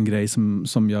här liten grej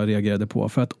som jag reagerade på.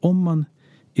 För att om man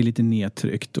är lite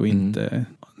nedtryckt och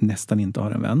nästan inte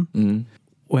har en vän.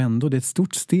 Och ändå, det är ett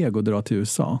stort steg att dra till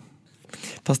USA.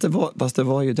 Fast det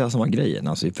var ju det som var grejen.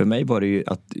 Alltså, för mig var det ju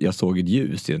att jag såg ett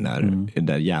ljus i den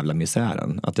där jävla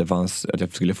misären. Att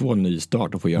jag skulle få en ny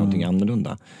start och få göra någonting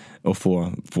annorlunda. Och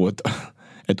få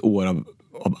ett år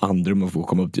av andrum och få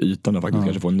komma upp till ytan och faktiskt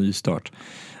kanske få en ny start.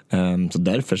 Så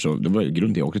därför det var ju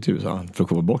grunden till att jag åkte till USA. För att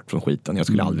komma bort från skiten. Jag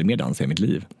skulle aldrig mer dansa i mitt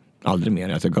liv. Aldrig mer.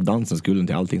 Alltså, jag gav dansen skulden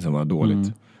till allting som var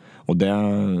dåligt. Och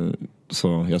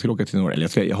så jag skulle åka till North,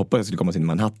 eller jag hoppas jag skulle komma till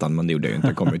Manhattan, men det gjorde jag ju inte.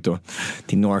 Jag kom ut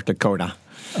till North Dakota.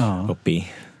 Uppe i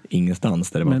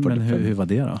ingenstans där det var. Men hur var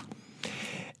det då?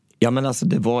 Ja, men alltså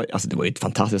det var ju ett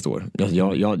fantastiskt år.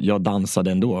 Jag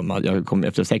dansade ändå.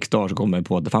 Efter 6 dagar så kom jag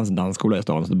på att det fanns en dansskola i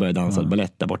stan, så då började jag dansa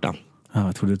balett där borta. Ja,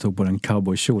 jag trodde du tog på en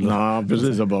cowboykjol. Ja,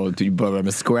 precis. Jag började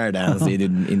med square dance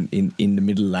in the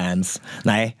Midlands.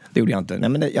 Nej, det gjorde jag inte. Nej,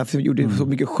 men jag gjorde så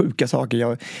mycket sjuka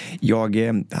saker. Jag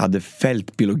hade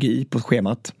fältbiologi på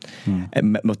schemat.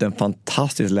 Mötte en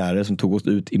fantastisk lärare som tog oss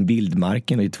ut i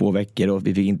bildmarken i 2 veckor. Och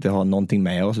vi fick inte ha någonting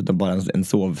med oss utan bara en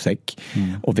sovsäck.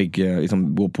 Och fick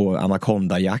gå på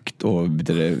anakonda-jakt och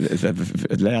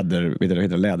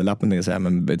läderlappen. Det är så här,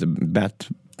 men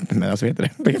men alltså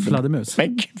heter det fladdermus.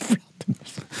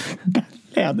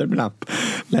 Läderlapp,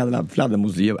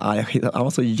 fladdermus. Han var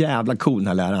så jävla cool, den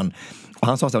här läraren. Och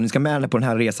han sa så här: om ni ska med på den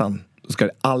här resan så ska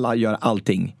alla göra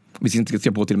allting. Vi ska inte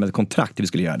skriva på till och med ett kontrakt vi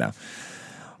skulle göra det.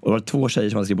 Och det var 2 tjejer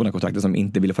som hade skrivit på den här kontraktet som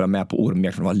inte ville föra med på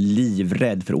ormjakt för de var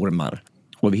livrädd för ormar.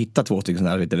 Och vi hittade 2 stycken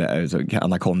sådana här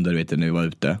anakonder när vi var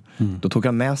ute. Då tog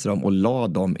han med sig dem och la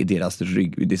dem i deras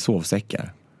rygg, i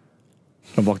sovsäckar.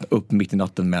 De vaknade upp mitt i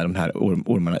natten med de här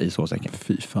ormarna i sovsäcken.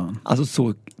 Fy fan. Alltså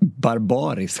så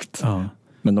barbariskt. Ja.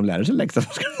 Men de lärde sig läxa.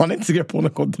 Ska man inte skriva på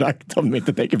något kontrakt om de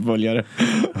inte tänker följa det.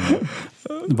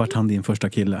 Vart han din första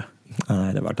kille?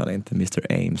 Nej, det vart han inte. Mr.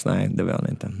 Ames, nej, det var han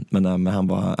inte. Men han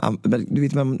var... du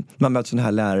vet, man möter sådana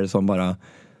här lärare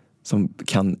som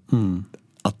kan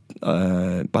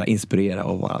bara inspirera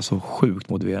och vara så sjukt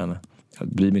motiverande. Jag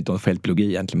bryr mig inte om fältbiologi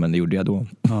egentligen, men det gjorde jag då.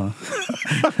 Ja.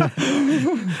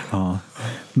 Ja.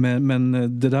 Men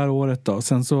det där året då,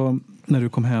 sen så när du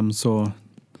kom hem så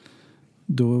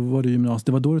då var det gymnasiet.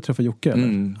 Det var då du träffade Jocke,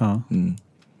 eller? Ja.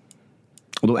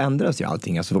 Och då ändrades ju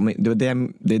allting. Alltså, det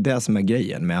är det som är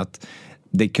grejen med att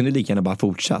det kunde lika gärna bara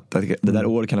fortsatt. Det där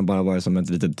året kan det bara vara som ett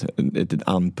litet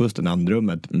anpust, en andrum,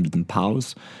 en liten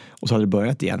paus. Och så hade det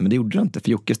börjat igen. Men det gjorde det inte,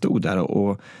 för Jocke stod där.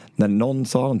 Och när någon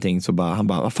sa någonting så han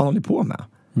bara, vad fan håller ni på med?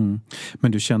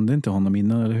 Men du kände inte honom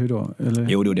innan, eller hur då? Eller?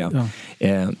 Jo, det gjorde jag.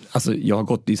 Ja. Alltså, jag har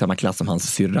gått i samma klass som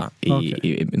hans syrra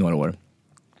i några år.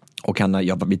 Och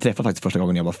vi träffade faktiskt första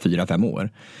gången jag var 4-5 år.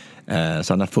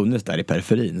 Så han har funnits där i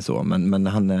periferin så. Men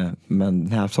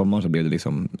den här sommaren så blev det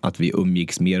liksom att vi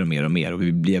umgicks mer och mer och mer. Och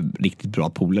vi blev riktigt bra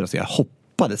polare. Så jag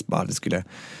hoppades bara att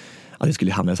vi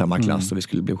skulle hamna i samma klass och vi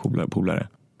skulle bli polare.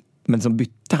 Men så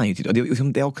bytte han ju till. Och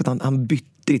det är också att han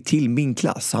bytte till min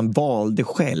klass. Han valde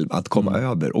själv att komma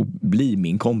över och bli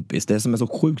min kompis. Det som är så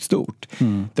sjukt stort.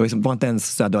 Det var inte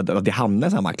ens så att det hamnade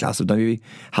i samma klass. Utan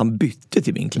han bytte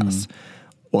till min klass.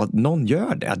 Och att någon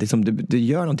gör det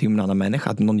gör någonting med en annan människa.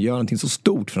 Att någon gör någonting så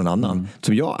stort för någon annan.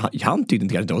 Som han tyckte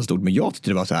inte att det var stort, men jag tyckte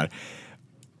det var så här.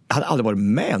 Jag hade aldrig varit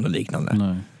med om något liknande.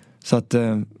 Nej. Så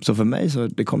för mig så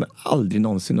det kommer aldrig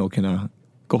någonsin att kunna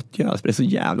gottgöras. Det är så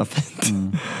jävla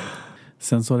fint.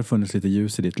 Sen så har det funnits lite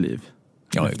ljus i ditt liv.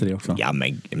 Ja, efter det också. Ja,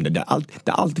 men det har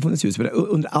alltid funnits ljus.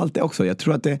 Under allt det också. Jag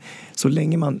tror att så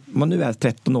länge man nu är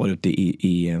 13 år ute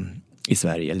i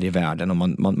Sverige eller i världen och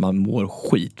man mår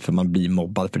skit för man blir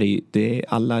mobbad. För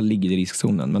alla ligger i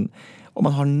riskzonen. Men om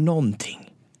man har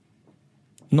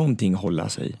någonting att hålla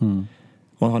sig i. Om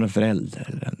man har en förälder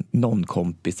eller någon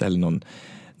kompis eller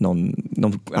någon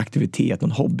aktivitet,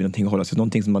 någon hobby, någonting att hålla sig,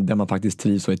 någonting där man faktiskt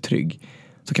trivs och är trygg.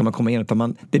 Så kan man komma igen,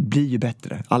 för det blir ju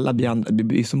bättre. Det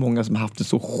blir så många som har haft det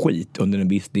så skit under en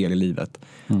viss del i livet.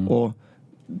 Och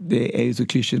det är ju så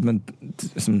klyschigt, men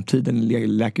som tiden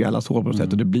läker ju alla sår på något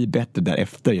sätt. Och det blir bättre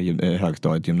därefter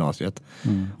högstadiet, gymnasiet.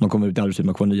 Man kommer ut i arbetslivet,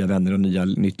 man får nya vänner och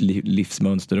nytt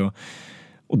livsmönster.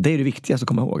 Och det är det viktigaste att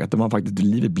komma ihåg, att man faktiskt,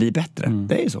 livet blir bättre.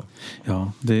 Det är ju så.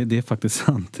 Ja, det är faktiskt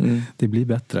sant. Det blir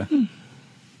bättre.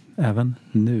 Även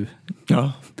nu.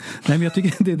 Ja. Nej, men jag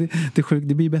tycker det är sjukt.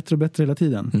 Det blir bättre och bättre hela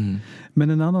tiden. Men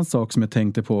en annan sak som jag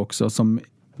tänkte på också,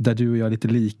 där du och jag är lite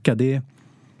lika, det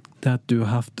är att du har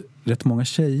haft rätt många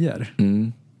tjejer.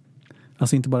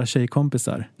 Alltså inte bara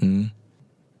tjejkompisar.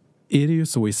 Är det ju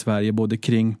så i Sverige, både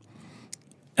kring,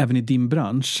 även i din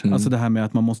bransch, alltså det här med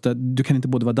att du kan inte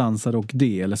både vara dansare och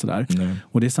det eller sådär.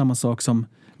 Och det är samma sak som,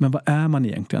 men vad är man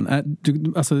egentligen?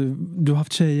 Du har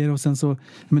haft tjejer och sen så,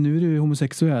 men nu är du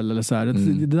homosexuell eller så här.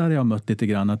 Det där har jag mött lite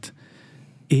grann, att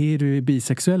är du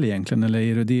bisexuell egentligen eller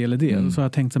är du det eller det? Och så har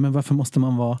jag tänkt, men varför måste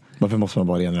man vara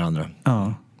det ena eller andra?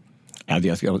 Ja. Jag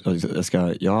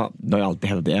har alltid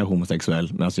hävdat att jag är homosexuell,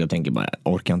 men alltså jag tänker bara,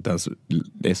 jag orkar inte ens.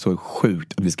 Det är så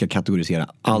sjukt att vi ska kategorisera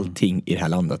allting i det här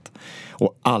landet.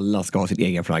 Och alla ska ha sin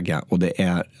egen flagga. Och det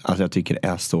är, alltså jag tycker det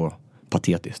är så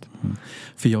patetiskt.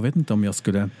 För jag vet inte om jag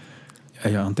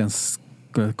inte ens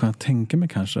skulle kunna tänka mig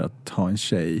kanske att ha en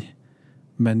tjej.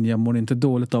 Men jag mår inte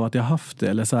dåligt av att jag haft det,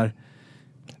 eller så här.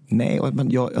 Nej,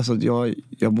 men jag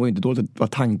mår inte dåligt av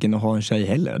tanken att ha en tjej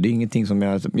heller. Det är ingenting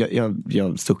som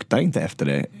jag suktar inte efter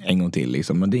det en gång till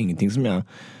liksom. Men det är ingenting som jag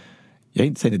är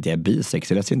inte säger att jag är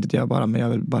bisexuell. Jag säger inte att jag är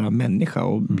bara människa.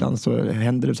 Och ibland så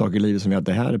händer det saker i livet som gör att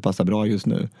det här passar bra just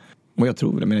nu. Och jag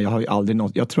tror det, men jag har ju aldrig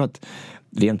jag tror att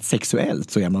rent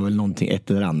sexuellt så är man väl någonting,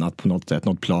 ett eller annat på något sätt,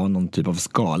 något plan, någon typ av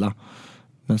skala.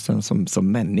 Men sen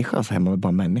som människa så är man väl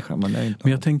bara människa. Men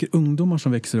jag tänker ungdomar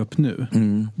som växer upp nu,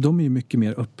 de är ju mycket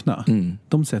mer öppna.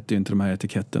 De sätter ju inte de här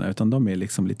etiketterna, utan de är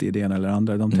liksom lite i det ena eller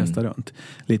andra. De testar runt.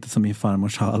 Lite som min farmor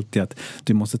sa alltid, att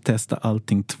du måste testa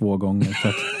allting 2 gånger. För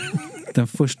att den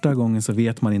första gången så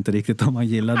vet man inte riktigt om man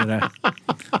gillade det.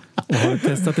 Och har du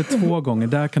testat det 2 gånger,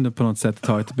 där kan du på något sätt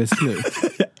ta ett beslut.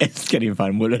 Jag älskar din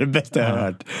farmor, det är det bästa jag har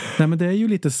hört. Nej, men det är ju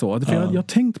lite så. För jag har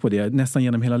tänkt på det nästan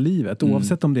genom hela livet.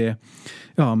 Oavsett om det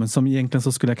är, men som egentligen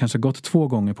så skulle jag kanske gått 2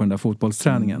 gånger på den där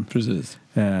fotbollsträningen. Precis.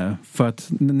 För att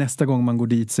nästa gång man går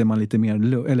dit så är man lite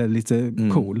mer eller lite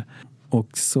cool.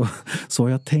 Och så har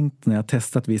jag tänkt när jag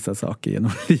testat vissa saker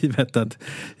genom livet, att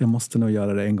jag måste nog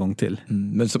göra det en gång till.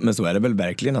 Men så är det väl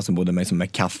verkligen, alltså både mig som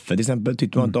med kaffe till exempel,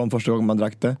 tyckte man inte om första gången man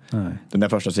drack det. Nej. Den där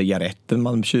första cigaretten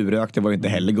man tjurrökte var ju inte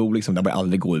heller god liksom, det var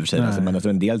aldrig god ur sig. Alltså, men alltså,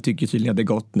 en del tycker tydligen att det är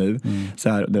gott nu. Så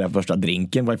här, den där första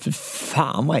drinken var för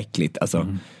fan vad äckligt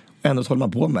alltså. Ändå så håller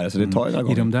man på med det, så det tar ju några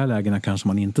gånger. I de där lägena kanske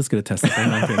man inte skulle testa det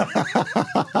en gång till.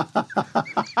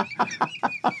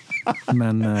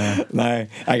 Men nej,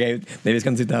 vi ska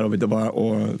inte sitta här och bara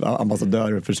och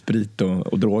ambassadörer för sprit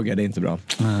och droger, det är inte bra.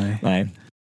 Nej.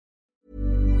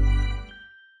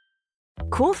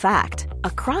 Cool fact, a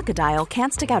crocodile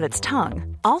can't stick out its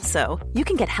tongue. Also, you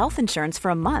can get health insurance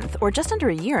for a month or just under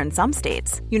a year in some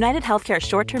states. United Healthcare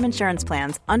short-term insurance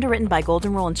plans, underwritten by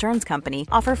Golden Rule Insurance Company,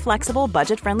 offer flexible,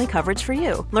 budget-friendly coverage for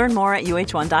you. Learn more at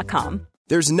uh1.com.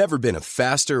 There's never been a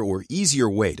faster or easier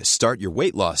way to start your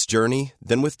weight loss journey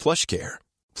than with PlushCare.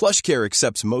 PlushCare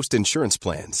accepts most insurance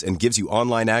plans and gives you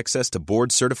online access to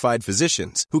board-certified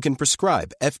physicians who can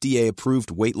prescribe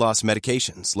FDA-approved weight loss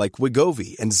medications like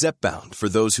Wegovy and Zepbound for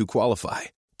those who qualify.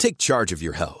 Take charge of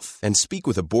your health and speak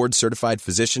with a board-certified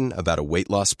physician about a weight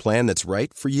loss plan that's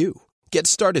right for you. Get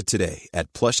started today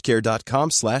at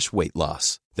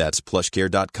plushcare.com/weightloss. That's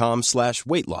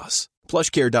plushcare.com/weightloss.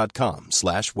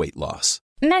 plushcare.com/weightloss.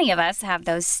 Many of us have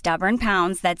those stubborn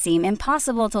pounds that seem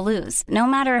impossible to lose, no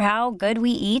matter how good we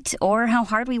eat or how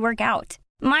hard we work out.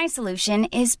 My solution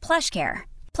is PlushCare.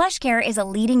 PlushCare is a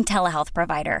leading telehealth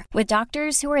provider with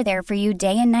doctors who are there for you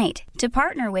day and night to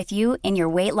partner with you in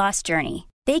your weight loss journey.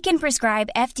 They can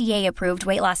prescribe FDA-approved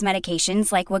weight loss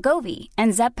medications like Wegovy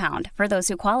and Zepbound for those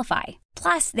who qualify.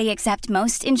 Plus, they accept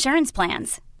most insurance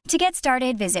plans. To get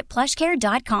started, visit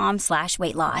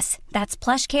plushcare.com/weightloss. That's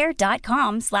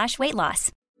plushcare.com/weightloss.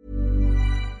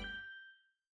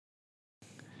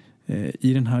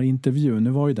 I den här intervjun, nu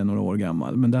var ju den några år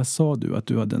gammal, men där sa du att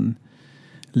du hade en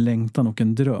längtan och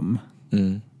en dröm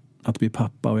att bli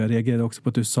pappa. Och jag reagerade också på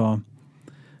att du sa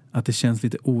att det känns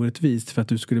lite orättvist för att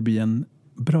du skulle bli en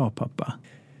bra pappa.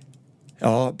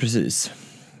 Ja, precis.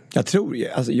 Jag tror,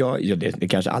 alltså det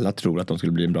kanske alla tror att de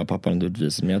skulle bli en bra pappa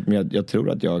naturligtvis, men jag tror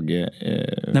att jag...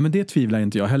 Nej, men det tvivlar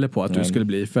inte jag heller på att du skulle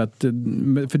bli,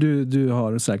 för du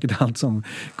har säkert allt som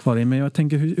kvar i. Men jag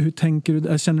tänker, hur tänker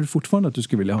du, känner du fortfarande att du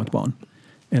skulle vilja ha ett barn?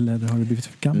 Eller har du blivit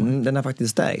för gammal? Den har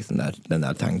faktiskt stärkt, den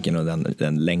där tanken och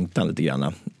den längtan lite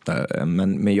grann.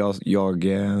 Men jag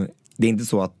det är inte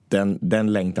så att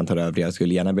den längtan tar över. Jag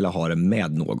skulle gärna vilja ha det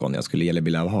med någon. Jag skulle gärna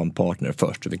vilja ha en partner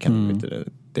först.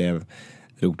 Det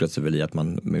rotas väl i att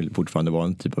man fortfarande var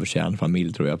en typ av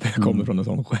kärnfamilj, tror jag. Jag kommer från en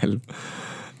sån själv.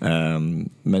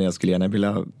 Men jag skulle gärna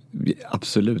vilja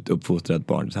absolut uppfostra ett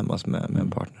barn tillsammans med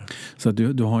en partner. Så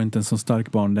du har inte en så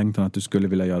stark barnlängtan att du skulle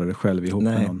vilja göra det själv ihop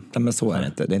med någon? Nej, men så är det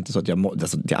inte. Det är inte så att jag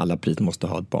till alla pris måste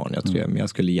ha ett barn. Men jag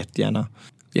skulle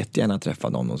jättegärna träffa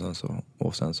någon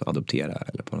och sen så adoptera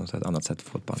eller på något annat sätt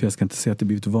få ett barn. För jag ska inte säga att det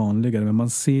blivit vanligare, men man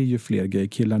ser ju fler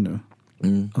gay-killar nu.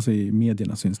 Alltså i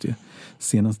medierna syns det ju.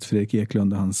 Senast Fredrik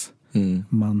Eklund och hans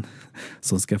man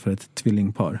som skaffade ett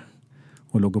tvillingpar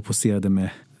och låg och poserade med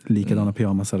likadana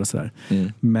pyjamasar och sådär.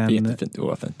 Men, jättefint,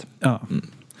 oerfint.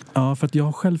 Ja, för att jag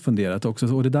har själv funderat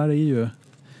också. Och det där är ju,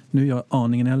 nu är jag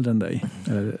aningen äldre än dig.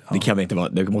 Det kan väl inte vara,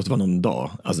 det måste vara någon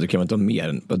dag. Alltså det kan väl inte vara mer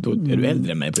än, då är du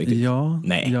äldre än mig på riktigt? Ja,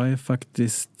 nej. Jag är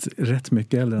faktiskt rätt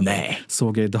mycket äldre än dig.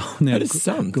 Såg jag idag när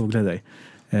jag googlade dig.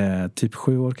 Typ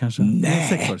 7 år kanske.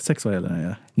 Nej. 6 år äldre än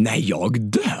jag. Nej, jag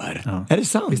dör. Ja. Är det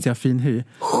sant? Visst är jag fin hy?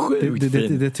 Sjukt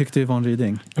fin. Det tyckte Yvonne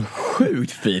Ryding.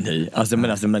 Sjukt fin hy. Alltså,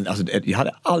 men jag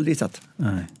hade aldrig sett.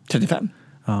 Nej. 35.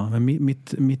 Ja, men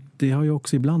mitt det har ju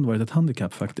också ibland varit ett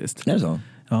handikapp faktiskt. Är det så?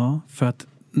 Ja, för att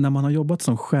när man har jobbat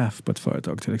som chef på ett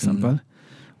företag till exempel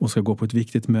och ska gå på ett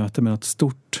viktigt möte med något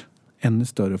stort, ännu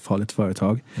större farligt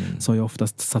företag, så har jag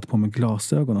oftast satt på mig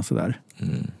glasögon och sådär.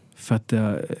 För att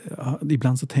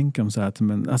ibland så tänker de så här att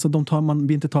man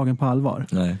blir inte tagen på allvar.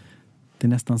 Nej. Det är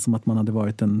nästan som att man hade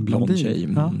varit en blond tjej.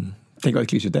 Ja. Tänk vad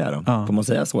klyschigt det är då. Ja. Får man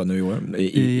säga så nu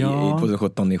i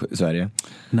 2017 i Sverige?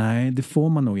 Nej, det får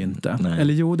man nog inte. Nej.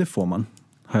 Eller jo, det får man,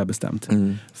 har jag bestämt.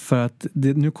 För att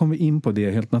nu kommer vi in på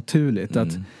det helt naturligt.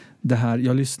 Att det här,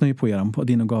 jag lyssnar ju på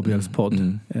din och Gabriels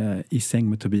podd I säng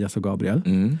med Tobias och Gabriel.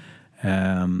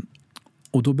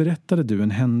 Och då berättade du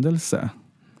en händelse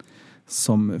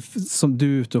som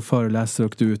du är ute och föreläser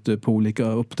och du är ute på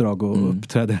olika uppdrag och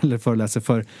uppträder eller föreläser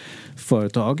för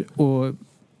företag. Och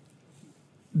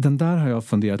den där har jag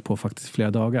funderat på faktiskt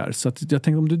flera dagar. Så att jag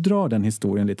tänkte om du drar den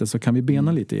historien lite så kan vi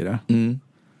bena lite i det.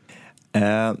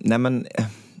 Nej men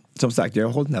som sagt, jag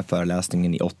har hållit den här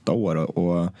föreläsningen i 8 år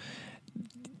och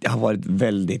det har varit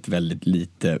väldigt, väldigt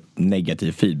lite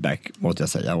negativ feedback måste jag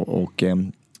säga. Och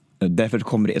därför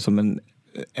kommer det som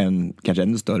en kanske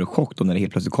ännu större chock då när det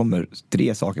helt plötsligt kommer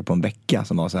 3 saker på en vecka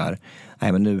som var så här,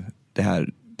 nej men nu, det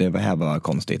här var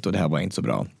konstigt och det här var inte så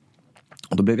bra.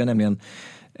 Och då blev jag nämligen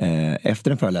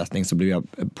efter en föreläsning så blev jag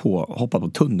hoppad på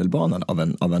tunnelbanan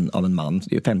av en man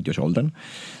i 50-årsåldern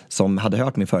som hade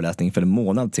hört min föreläsning för en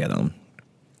månad sedan.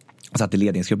 Jag satt i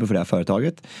ledningsgruppen för det här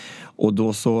företaget och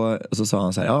då så sa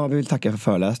han så här, ja vi vill tacka för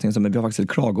föreläsningen men vi har faktiskt ett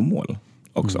klagomål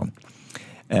också.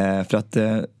 För att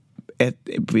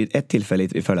vid ett tillfälle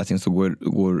i föreläsningen så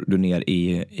går du ner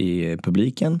i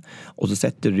publiken och så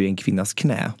sätter du i en kvinnas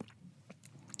knä.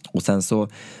 Och sen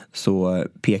så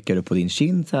pekar du på din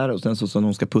kind så här, och sen så när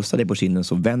hon ska pussa dig på kinden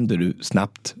så vänder du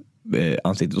snabbt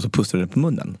ansiktet och så pussar du den på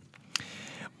munnen.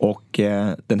 Och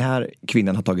den här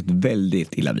kvinnan har tagit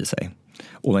väldigt illa vid sig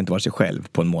och har inte varit sig själv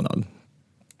på en månad.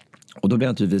 Och då blev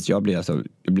naturligtvis, jag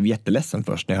blev jätteledsen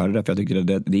först när jag hörde det, för jag tyckte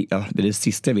det är det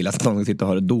sista jag vill, att någon ska sitta och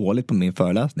ha det dåligt på min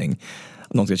föreläsning.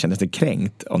 Att någon ska känna sig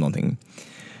kränkt av någonting.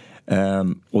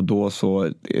 Och då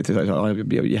så jag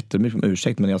blev jättemycket om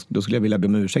ursäkt, men då skulle jag vilja be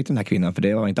om ursäkt till den här kvinnan, för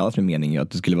det var inte alls min mening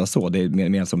att det skulle vara så. Det är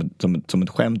mer som ett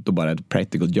skämt och bara ett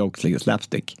practical joke, like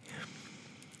slapstick.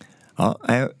 Ja,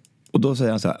 och då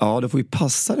säger han så här, ja, då får vi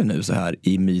passa det nu så här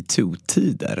i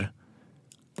MeToo-tider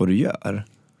vad du gör.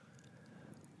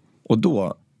 Och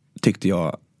då tyckte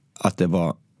jag att det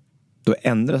var, då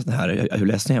ändrades det här, hur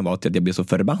ledsen jag var att jag blev så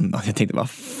förbannad. Jag tänkte, vad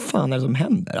fan är det som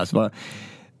händer? Alltså,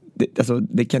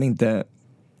 det kan inte,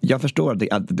 jag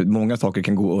förstår att många saker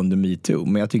kan gå under MeToo,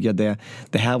 men jag tycker att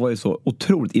det här var ju så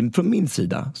otroligt, från min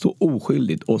sida, så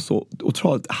oskyldigt och så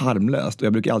otroligt harmlöst. Och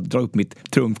jag brukar alltid dra upp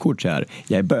mitt trumfkort så här,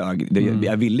 jag är bög,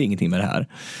 jag ville ingenting med det här.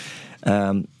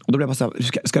 Och då blev jag bara så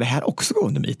här, ska det här också gå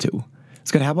under MeToo?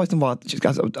 Ska det här vara som att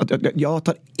jag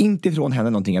tar inte ifrån henne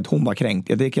någonting, att hon var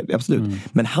kränkt. Det absolut.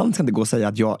 Men han ska inte gå och säga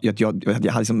att jag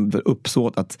hade liksom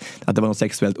uppsåt att det var något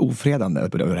sexuellt ofredande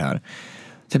över det här.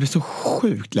 Så jag blev så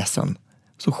sjukt ledsen.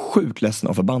 Så sjukt ledsen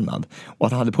och förbannad. Och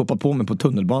att han hade poppat på mig på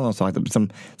tunnelbanan och sagt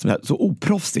att så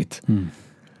oproffsigt.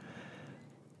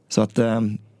 Så att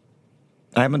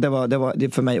nej, men det var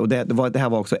för mig, och det här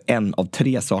var också en av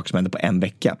 3 saker som hände på en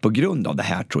vecka på grund av det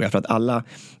här, tror jag. För att alla,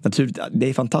 naturligt, det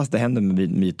är fantastiskt, det händer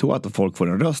med MeToo att folk får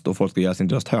en röst och folk ska göra sin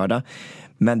röst hörda.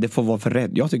 Men det får vara för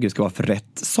rätt, jag tycker det ska vara för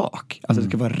rätt sak. Alltså det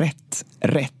ska vara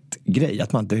rätt grej.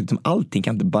 Att man inte, liksom, allting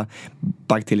kan inte bara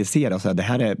bagatellisera och säga det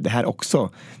här är också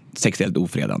sexuellt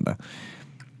ofredande.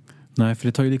 Nej, för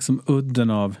det tar ju liksom udden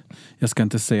av, jag ska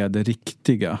inte säga det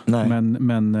riktiga. Nej.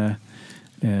 Men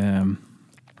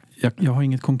jag har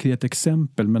inget konkret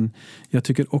exempel, men jag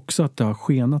tycker också att det har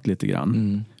skenat lite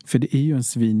grann. För det är ju en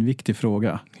svinviktig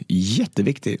fråga.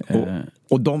 Jätteviktig.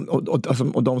 Och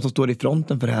de som står i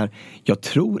fronten för det här, jag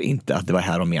tror inte att det var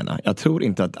här de menar. Jag tror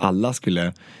inte att alla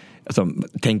skulle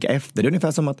tänka efter. Det är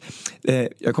ungefär som att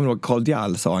jag kommer ihåg Carl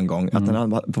Dial sa en gång att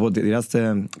han på deras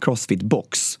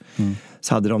CrossFit-box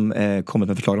så hade de kommit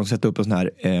med förslag om att sätta upp en sån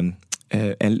här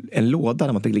en låda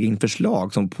där man fick lägga in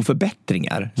förslag som på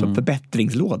förbättringar, som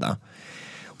förbättringslåda.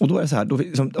 Och då är det så här,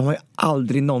 de har ju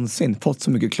aldrig någonsin fått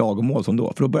så mycket klagomål som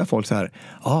då. För då börjar folk så här,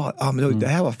 men det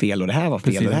här var fel och det här var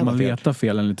fel. Precis, och det här man var fel. letar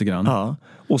felen lite grann. Ja,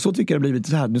 och så tycker jag det blivit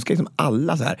så här, nu ska liksom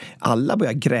alla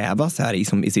börja gräva så här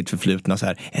i sitt förflutna så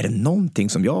här, är det någonting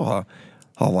som jag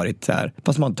har varit så här,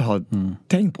 fast man inte har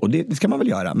tänkt på. Det ska man väl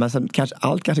göra, men sen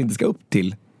allt kanske inte ska upp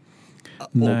till.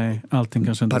 Nej, allting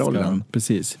kanske inte parollen. Ska.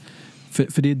 Precis.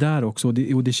 För det är där också,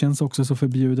 och det känns också så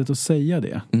förbjudet att säga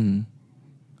det.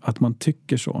 Att man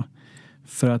tycker så.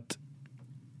 För att,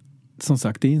 som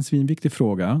sagt, det är en svinviktig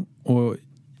fråga. Och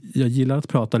jag gillar att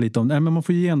prata lite om det. Men man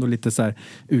får ju ändå lite så här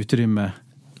utrymme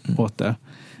åt det.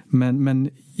 Men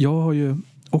jag har ju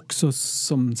också,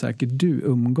 som säkert du,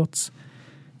 umgåtts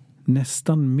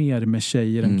nästan mer med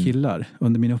tjejer än killar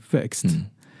under min uppväxt.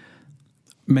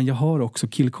 Men jag har också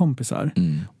killkompisar.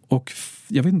 Och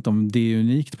jag vet inte om det är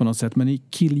unikt på något sätt, men i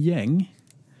killgäng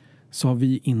så har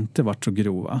vi inte varit så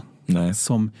grova. Nej.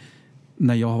 Som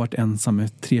när jag har varit ensam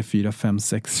med 3, 4, 5,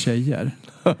 6 tjejer.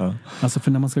 Alltså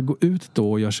för när man ska gå ut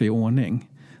då och göra sig i ordning.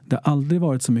 Det har aldrig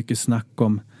varit så mycket snack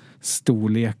om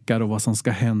storlekar och vad som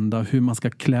ska hända. Hur man ska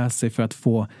klä sig för att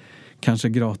få kanske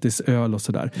gratis öl och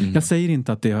sådär. Jag säger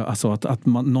inte att det är, alltså att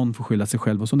någon får skylla sig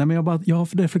själv och så. Nej, men jag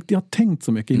har tänkt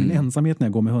så mycket i min ensamhet när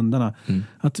jag går med hundarna.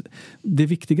 Att det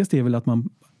viktigaste är väl att man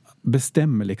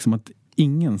bestämmer liksom att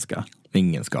ingen ska.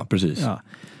 Ingen ska, precis. Ja.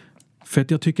 För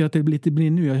att jag tycker att det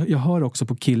blir nu. Jag hör också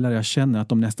på killar, jag känner att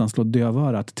de nästan slår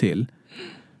dövörat till.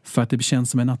 För att det känns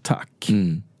som en attack.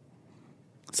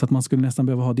 Så att man skulle nästan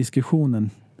behöva ha diskussionen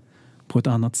på ett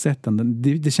annat sätt.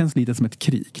 Det känns lite som ett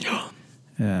krig.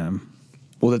 Ja.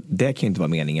 Och det kan ju inte vara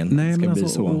meningen. Nej, men alltså,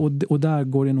 så. Och där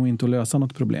går det nog inte att lösa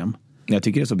något problem. Jag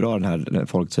tycker det är så bra när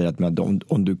folk säger att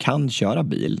om du kan köra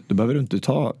bil, då behöver du inte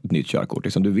ta ett nytt körkort.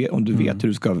 Liksom, om du vet hur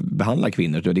du ska behandla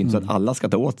kvinnor, det är inte så att alla ska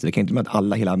ta åt sig. Det kan inte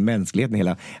vara att hela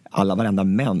mänskligheten, varenda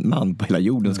man på hela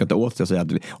jorden ska ta åt sig och säga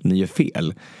att ni är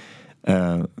fel.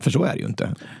 För så är det ju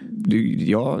inte.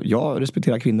 Jag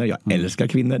respekterar kvinnor, jag älskar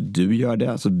kvinnor, du gör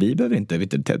det, så vi behöver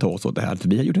inte ta oss åt det här, för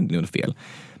vi har gjort inte något fel.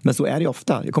 Men så är det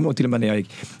ofta. Jag kommer ihåg till och med när jag gick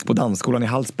på dansskolan i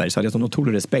Hallsberg, så hade jag sån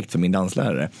otrolig respekt för min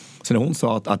danslärare. Så när hon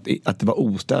sa att det var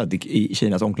ostad i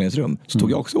Kinas omklädningsrum, så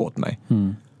tog jag också åt mig.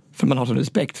 För man har sån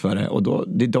respekt för det. Och då,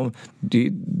 det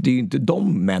är ju inte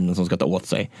de männen som ska ta åt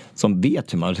sig, som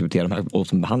vet hur man respekterar de här och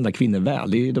som behandlar kvinnor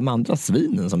väl. Det är ju de andra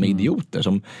svinen som är idioter,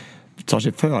 som tar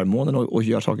sig förmånen och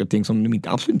gör saker och ting som de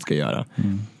absolut inte ska göra.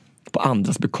 På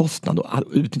andras bekostnad och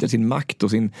utnyttja sin makt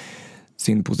och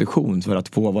sin position för att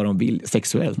få vad de vill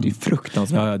sexuellt. Det är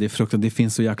fruktansvärt. Ja, det är fruktansvärt. Det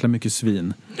finns så jäkla mycket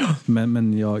svin.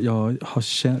 Men jag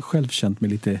har själv känt mig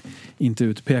lite, inte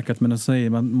utpekat, men säger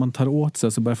man tar åt sig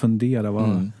och så börjar fundera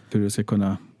hur det ska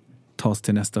kunna tas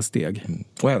till nästa steg.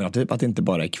 Och även att det inte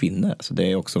bara är kvinnor. Så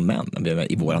det är också män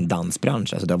i våran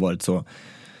dansbransch. Alltså det har varit så...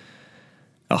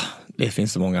 Ja, det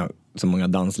finns så många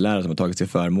danslärare som har tagit sig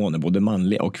förmåner, både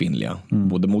manliga och kvinnliga,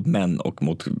 både mot män och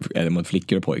mot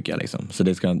flickor och pojkar liksom. Så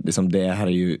det här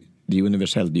är ju, det är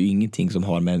universellt, det är ju ingenting som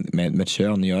har med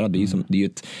kön att göra. Det är ju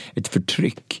ett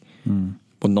förtryck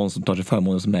på någon som tar sig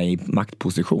förmåner som är i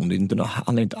maktposition. Det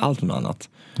handlar inte alls om något annat.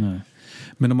 Nej.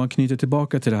 Men om man knyter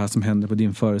tillbaka till det här som hände på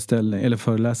din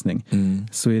föreläsning,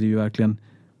 så är det ju verkligen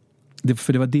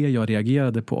för det var det jag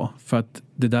reagerade på. För att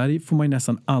det där får man ju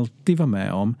nästan alltid vara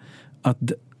med om.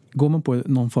 Att går man på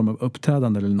någon form av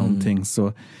uppträdande eller någonting,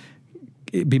 så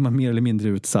blir man mer eller mindre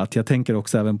utsatt. Jag tänker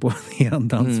också även på en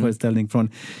dansföreställning från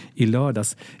i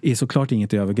lördags. Är såklart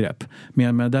inget övergrepp.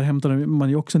 Men där hämtar man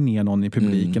ju också ner någon i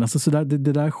publiken. Alltså så där, det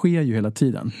där sker ju hela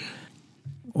tiden.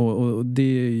 Och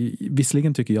det,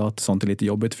 visserligen tycker jag att sånt är lite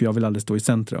jobbigt, för jag vill aldrig stå i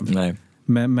centrum. Nej.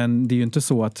 Men det är ju inte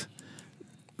så att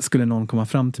skulle någon komma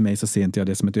fram till mig så ser inte jag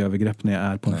det som ett övergrepp när jag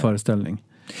är på en föreställning.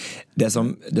 Det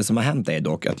som har hänt är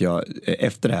dock att jag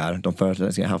efter det här, de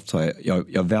föreställningar jag haft, så har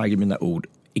jag väger mina ord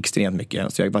extremt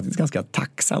mycket. Så jag är faktiskt ganska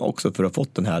tacksam också för att ha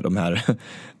fått de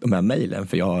här mejlen,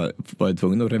 för jag har varit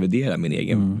tvungen att revidera min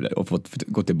egen och fått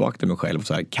gå tillbaka till mig själv och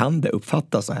så här, kan det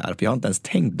uppfattas så här? För jag har inte ens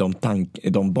tänkt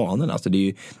de banorna. Så det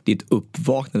är ett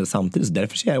uppvaknande samtidigt, så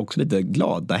därför är jag också lite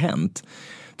glad det har hänt.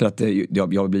 För att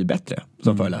jag blir bättre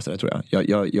som föreläsare, tror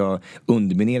jag. Jag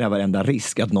underminerar varenda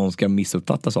risk att någon ska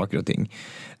missuppfatta saker och ting.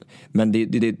 Men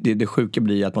det sjuka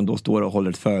blir att man då står och håller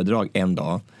ett föredrag en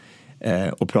dag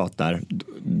och pratar.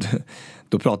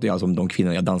 Då pratar jag alltså om de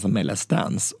kvinnor jag dansar med Let's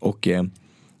Dance.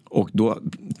 Och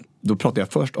då pratar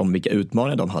jag först om vilka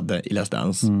utmaningar de hade i Let's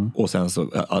Dance. Och sen så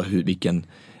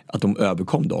att de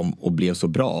överkom dem och blev så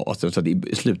bra. Och så att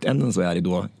i slutändan så är det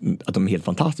då att de är helt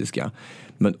fantastiska.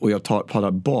 Och jag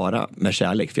talar bara med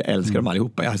kärlek, för jag älskar dem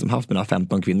allihopa. Jag har liksom haft mina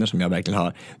 15 kvinnor som jag verkligen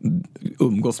har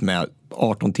umgås med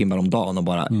 18 timmar om dagen och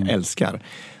bara älskar.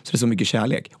 Så det är så mycket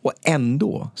kärlek. Och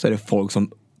ändå så är det folk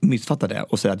som missfattar det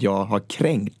och säger att jag har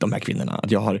kränkt de här kvinnorna.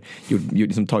 Att jag har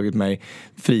liksom tagit mig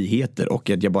friheter och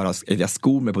att jag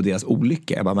skor mig på deras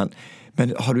olycka. Jag bara,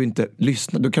 men har du inte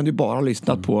lyssnat? Då kan du bara ha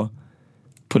lyssnat på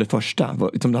det första.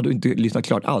 Som hade du inte lyssnat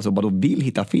klart alls och bara då vill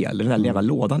hitta fel. Den här jävla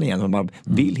lådan igen. Och bara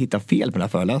vill hitta fel på den här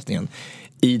föreläsningen.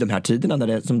 I de här tiderna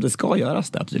när som det ska göras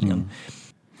där tydligen.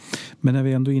 Men när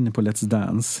vi ändå är inne på Let's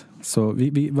Dance. Så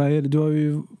vad är det? Du har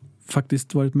ju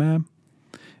faktiskt varit med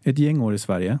ett gäng år i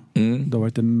Sverige. Du har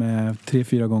varit med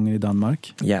 3-4 gånger i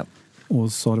Danmark. Ja. Yeah.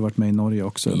 Och så har du varit med i Norge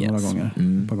också några gånger.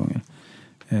 Ett par gånger.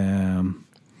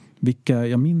 Vilka,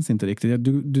 jag minns inte riktigt.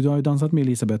 Du har ju dansat med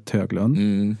Elisabeth Höglund.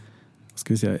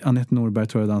 Ska vi se, Anette Norberg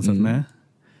tror jag dansat med.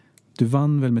 Du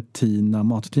vann väl med Tina,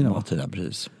 Mat-Tina, va? Mat-Tina,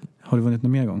 precis. Har du vunnit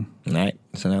någon mer gång? Nej,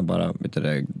 sen har jag bara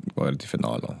varit till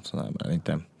final och sådär, men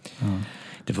inte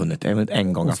vunnit. Jag har vunnit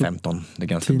en gång av 15. Det är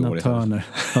ganska Tina dåligt. Tina Turner.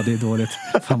 Ja, det är dåligt.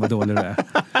 Fan vad dålig du är.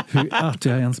 Att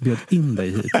jag ens bjöd in dig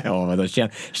hit. Ja, men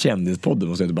kändispodden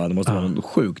måste vara något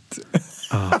sjukt.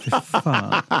 Fy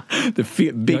fan.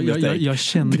 Jag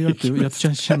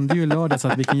kände ju i lördags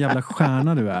att vilken jävla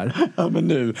stjärna du är. Ja, men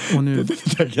nu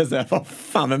jag kan säga, vad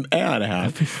fan, vem är det här?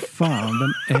 Fy fan,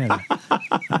 vem är det?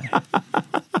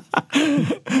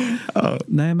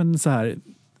 Nej, men så här,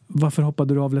 varför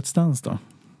hoppade du av Let's Dance då?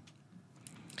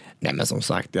 Nej, men som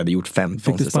sagt, jag hade gjort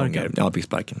 15 säsonger. Ja, jag fick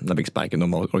sparken.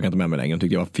 De orkade inte med mig längre. De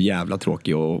tyckte jag var för jävla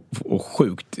tråkig och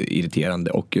sjukt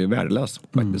irriterande och värdelös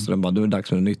faktiskt. Så de bara, då är det dags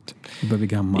för något nytt. Du börjar bli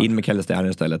gammal. In med Kalle Stjärn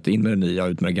istället. In med det nya,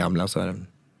 ut med det gamla. Så är det.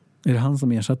 Är det han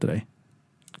som ersatte dig?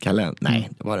 Kalle? Nej,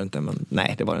 det var det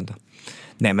inte.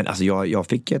 Nej, men alltså jag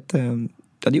fick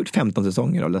jag hade gjort 15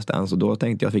 säsonger av Let's Dance och då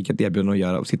tänkte jag fick ett erbjudande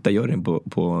att sitta i juryn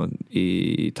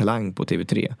i Talang på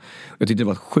TV3. Jag tyckte det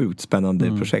var ett sjukt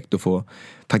spännande projekt att få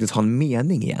faktiskt ha en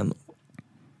mening igen.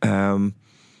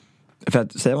 För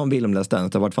att säga vad man vill om Let's Dance,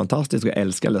 det har varit fantastiskt och jag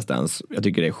älskar Let's Dance. Jag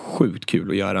tycker det är sjukt kul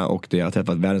att göra och jag har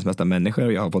träffat världens mesta människor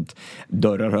och jag har fått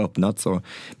dörrar har öppnats.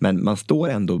 Men man står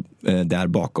ändå där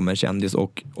bakom en kändis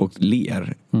och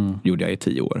ler. Gjorde jag i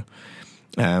 10 år.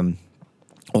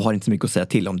 Och har inte så mycket att säga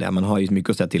till om det. Man har ju mycket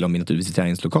att säga till om naturligtvis i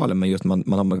träningslokalen. Men just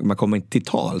man kommer inte till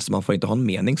tal. Så man får inte ha en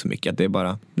mening så mycket. Det är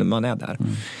bara när man är där.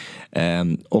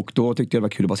 Och då tyckte jag det var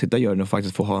kul att bara sitta och göra det och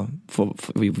faktiskt få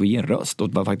ge en röst.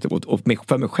 Och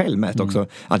för mig själv mest också.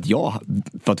 Att jag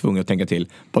var tvungen att tänka till.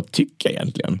 Vad tycker jag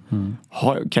egentligen?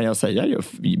 Kan jag säga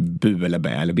bu eller bä?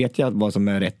 Eller vet jag vad som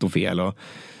är rätt och fel?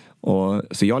 Och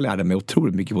så jag lärde mig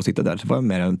otroligt mycket på att sitta där. Så det var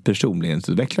mer en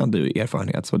personlighetsutvecklande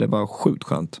erfarenhet. Så det var sjukt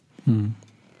skönt.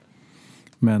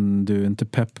 Men du är inte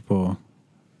pepp på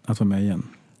att vara med igen?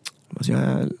 Alltså jag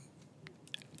är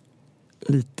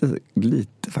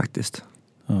lite faktiskt.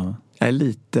 Ja. Jag är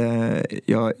lite...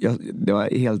 det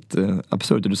var helt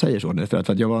absurt att du säger så. För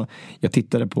att jag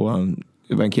tittade på...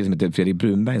 Det var en kille som heter Fredrik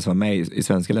Brunberg som var med i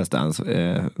svenska Let's Dance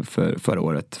förra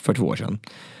året, för 2 år sedan.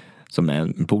 Som är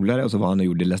en polare och så var han och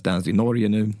gjorde Let's Dance i Norge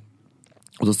nu.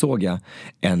 Och så såg jag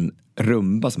en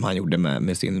rumba som han gjorde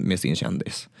med sin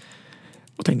kändis.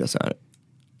 Och tänkte så här,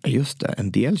 just det,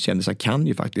 en del kändisar kan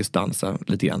ju faktiskt dansa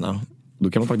lite grann.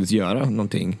 Då kan man faktiskt göra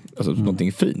någonting, alltså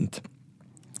någonting fint.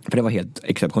 För det var helt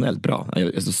exceptionellt bra.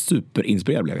 Jag är så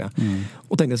superinspirerad blev jag.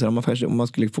 Och tänkte så här, om man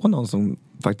skulle få någon som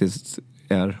faktiskt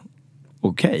är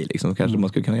okej, liksom, kanske man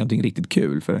skulle kunna göra någonting riktigt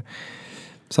kul. För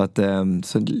Så att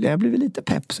så jag blev lite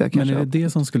pepp. Så jag men är det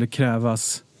som skulle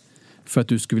krävas för att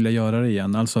du skulle vilja göra det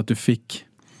igen? Alltså att du fick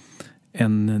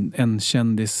en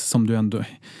kändis som du ändå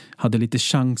hade lite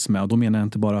chans med. Och då menar jag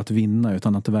inte bara att vinna,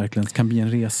 utan att det verkligen kan bli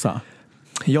en resa.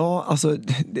 Ja, alltså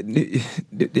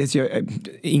det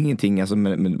ingenting alltså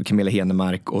med Camilla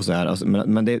Henemark och så här, alltså,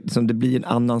 men det blir en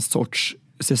annan sorts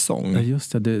säsong. Ja,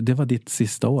 just det var ditt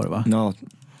sista år, va? Ja.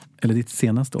 Eller ditt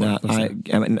senaste år?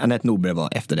 Annette Norberg var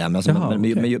efter det. Men, alltså, Jaha,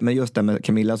 men just det med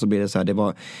Camilla så blev det så här,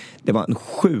 det var en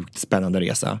sjukt spännande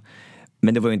resa.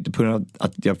 Men det var ju inte på grund av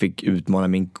att jag fick utmana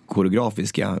min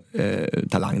koreografiska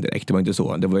talang direkt. Det var inte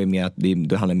så. Det var ju mer att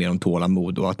det handlar mer om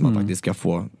tålamod och att man faktiskt ska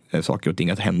få saker och ting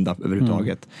att hända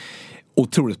överhuvudtaget.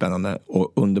 Otroligt spännande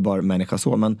och underbar människa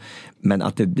så. Men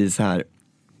att det blir så här.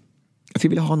 Jag skulle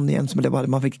vilja ha någon igen som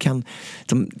man kan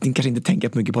som kanske inte tänka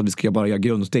på mycket på att vi ska bara göra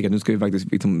grundsteg. Nu ska vi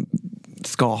faktiskt liksom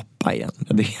skapa igen.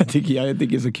 Jag tycker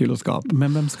det är så kul att skapa.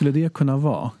 Men vem skulle det kunna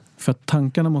vara? För att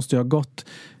tankarna måste ju ha gått.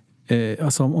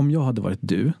 Alltså om jag hade varit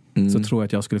du så tror jag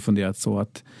att jag skulle funderat så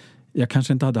att jag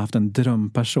kanske inte hade haft en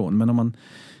drömperson, men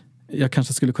jag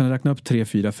kanske skulle kunna räkna upp 3,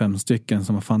 4, 5 stycken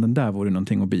som fan den där vore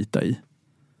någonting att bita i.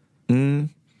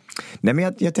 Nej,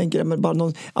 men jag tänker men bara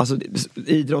någon, alltså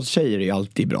idrottstjejer är ju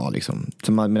alltid bra liksom.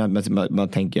 Så man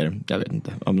tänker, jag vet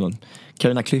inte, om någon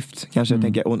Carolina Klüft kanske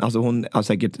tänker hon har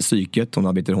säkert psyket,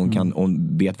 hon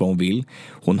vet vad hon vill.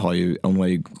 Hon har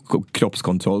ju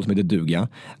kroppskontroll som heter duga.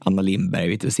 Anna Lindberg,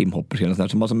 vet du,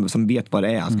 simhopper som vet vad det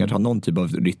är, ska ha någon typ av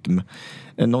rytm.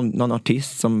 Någon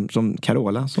artist som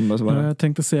Carola jag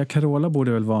tänkte säga Carola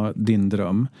borde väl vara din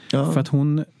dröm. Ja. För att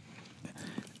hon,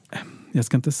 jag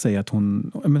ska inte säga att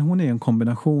men hon är en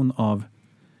kombination av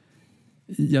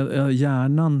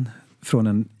hjärnan från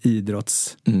en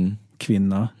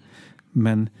idrottskvinna.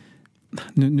 Men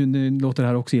nu låter det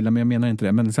här också illa, men jag menar inte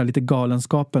det. Men så här lite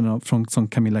galenskapen som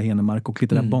Camilla Henemark och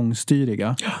lite där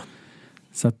bångstyriga. Ja.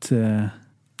 Så att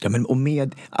ja, men och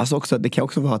alltså också det kan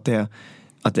också vara att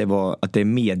det är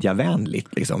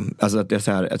mediavänligt liksom. Alltså att det är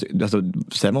så här, alltså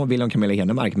säger man vill om Camilla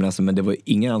Henemark, men det var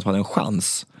ingen annan som hade en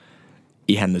chans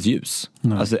i hennes ljus.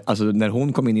 Alltså när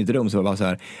hon kom in i ett rum så var det bara så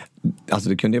här, alltså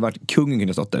det kunde ju varit, kungen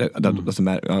kunde stått där,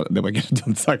 det var ganska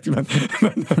dumt sagt, men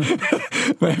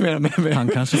han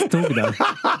kanske stod där.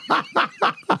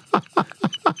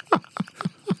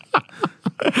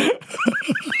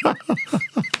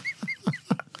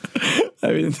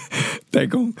 Jag vet inte.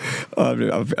 Tänk om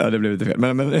det blev lite fel.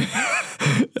 Men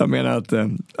jag menar att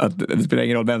det spelar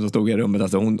ingen roll vem som stod i rummet.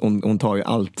 Alltså hon tar ju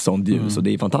allt sånt ljus och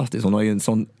det är fantastiskt. Hon har ju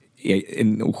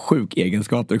en sjuk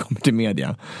egenskap när det kommer till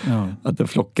media. Ja. Att det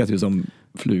flockas ju som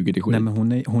flugor till skit. Nej,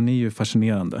 men hon är ju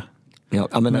fascinerande.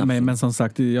 Ja, men som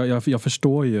sagt, jag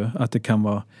förstår ju att det kan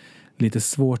vara lite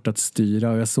svårt att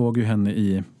styra. Och jag såg ju henne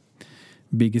i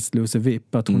Biggest Loser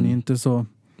VIP, att hon är inte så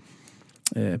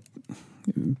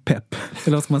pepp.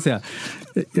 Eller vad ska man säga?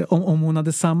 Om hon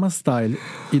hade samma style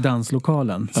i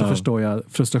danslokalen så förstår jag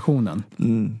frustrationen.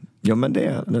 Ja, men det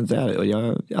är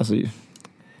alltså.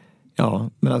 Ja,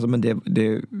 men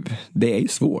det är ju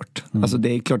svårt. Alltså det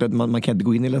är klart att man kan inte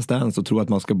gå in i Let's Dance och tro att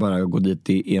man ska bara gå dit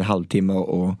i en halvtimme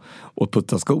och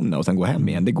putta skorna och sen gå hem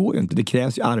igen. Det går ju inte, det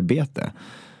krävs ju arbete.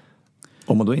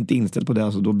 Om man då inte är inställd på det,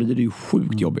 alltså, då blir det ju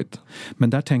sjukt jobbigt. Men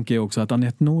där tänker jag också att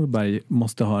Anette Norberg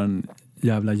måste ha en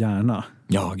jävla hjärna.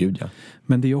 Ja, gud ja.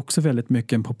 Men det är också väldigt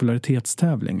mycket en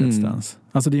popularitetstävling Let's Dance.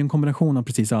 Alltså det är en kombination av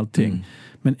precis allting.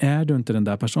 Men är du inte den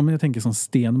där personen, men jag tänker som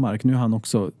Stenmark, nu är han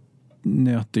också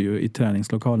nöter ju i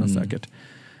träningslokalen säkert.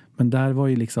 Men där var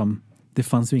ju liksom, det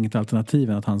fanns ju inget alternativ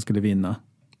än att han skulle vinna.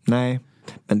 Nej,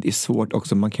 men det är svårt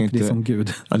också, man kan ju inte. Det är som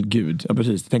Gud. Gud, ja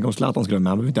precis. Tänk om Zlatan skulle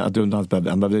vara med,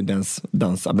 han behövde inte ens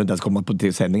dansa, han behövde inte ens komma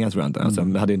till sändningar, tror jag inte. Alltså,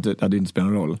 det hade inte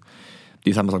spelat någon roll. Det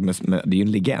är samma sak med det är ju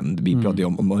en legend. Vi pratar ju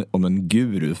om en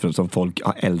guru som folk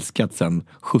har älskat sedan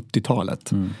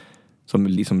 70-talet. Som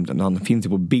liksom, han finns ju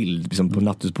på bild liksom på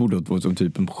nattduksbordet som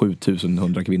typ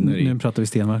 7100 kvinnor i. Nu pratar vi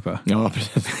Stenmark, va? Ja,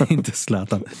 precis. Inte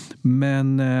Zlatan.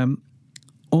 Men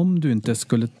om du inte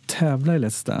skulle tävla i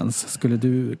Let's Dance, skulle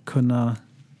du kunna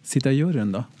sitta i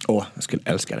juryn då? Jag skulle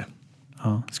älska det.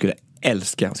 Ja. Jag skulle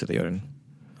älska att sitta i juryn.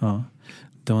 Ja.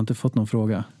 Du har inte fått någon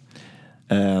fråga?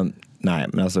 Nej,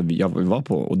 men alltså jag var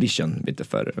på audition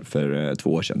för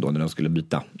 2 år sedan då när de skulle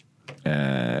byta.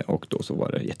 Och då så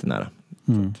var det jättenära.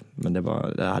 Men det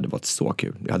hade varit så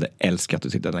kul. Jag hade älskat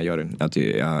att sitta i den här juryn.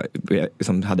 Jag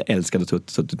liksom hade älskat att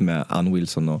suttit med Ann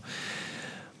Wilson och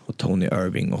Tony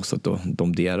Irving och så att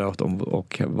de delar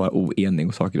och var oenig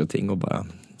och saker och ting och bara.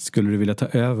 Skulle du vilja ta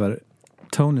över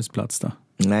Tonys plats då?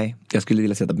 Nej, jag skulle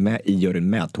vilja sitta med i juryn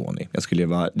med Tony.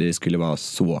 Det skulle vara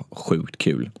så sjukt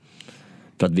kul.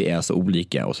 För att vi är så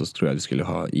olika, och så tror jag vi skulle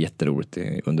ha jätteroligt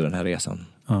under den här resan.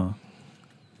 Ja.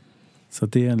 Så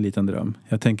det är en liten dröm.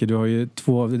 Jag tänker, du har ju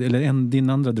din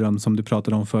andra dröm som du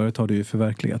pratade om förut har du ju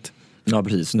förverkligat. Ja,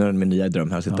 precis. Nu är det min nya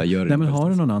dröm här. Nej, men har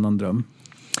du någon annan dröm?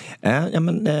 Ja,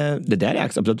 men det där är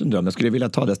absolut en dröm. Jag skulle vilja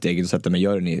ta det steget och sätta mig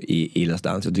juryn i Let's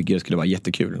Dance. Jag tycker det skulle vara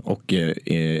jättekul och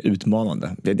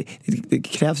utmanande. Det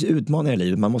krävs ju utmaningar i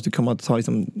livet. Man måste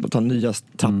ta nya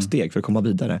trappsteg för att komma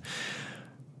vidare.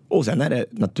 Och sen är det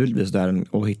naturligtvis där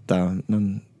att hitta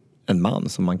en man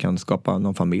som man kan skapa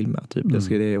någon familj med. Typ.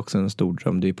 Det är också en stor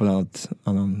dröm. Det är på en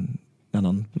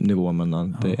annan nivå. Men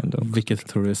det är ändå... Vilket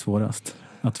tror du är svårast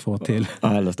att få till?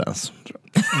 Let's Dance.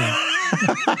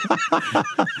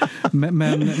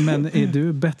 men är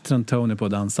du bättre än Tony på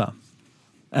att dansa?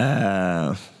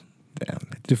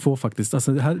 Du får faktiskt,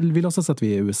 alltså vi låtsas att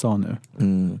vi är i USA nu.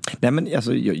 Nej, men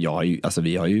alltså,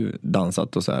 vi har ju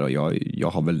dansat och så här, och jag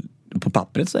har väl på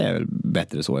pappret så är jag väl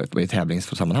bättre så i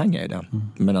tävlingssammanhang är det.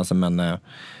 Men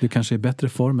du kanske är i bättre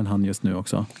form än han just nu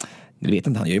också. Jag vet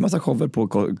inte, han gör ju massa shower på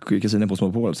Casino på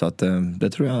Småpål, så att det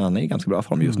tror jag han är i ganska bra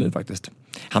form just nu faktiskt.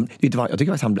 Jag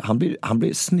tycker faktiskt han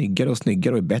blir snyggare och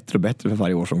snyggare och bättre och bättre för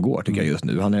varje år som går, tycker jag just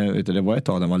nu. Det var ett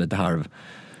tag han var lite halv.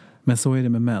 Men så är det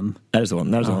med män. Är det så?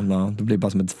 Ja, det blir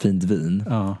bara som ett fint vin.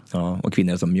 Ja, och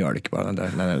kvinnor är som mjölk bara.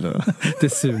 Det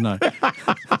surnar.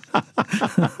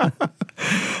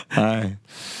 Nej.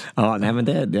 Ja, nej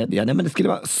men det skulle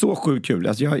vara så sjukt kul.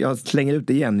 Alltså jag slänger ut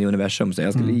det igen i universum, så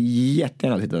jag skulle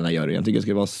jättegärna titta den här juryn. Jag tycker det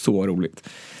skulle vara så roligt.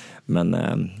 Men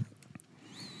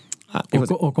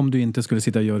och om du inte skulle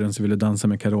sitta i juryn så vill du dansa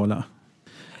med Carola.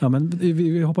 Ja, men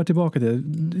vi hoppar tillbaka till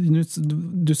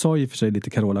du sa ju för sig lite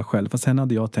Carola själv, fast sen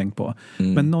hade jag tänkt på.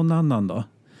 Men någon annan då?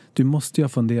 Du måste ju ha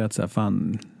funderat så här,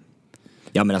 fan.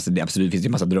 Ja, men alltså det absolut finns ju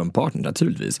en massa drömpartner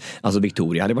naturligtvis. Alltså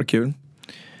Victoria hade varit kul.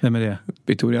 Vem är det?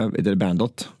 Victoria, är det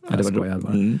Bandot? Jag skojar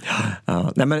bara.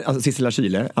 Ja. Nej, men alltså Sissela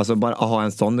Kyle, alltså bara att ha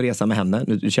en sån resa med henne.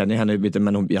 Nu känner jag henne,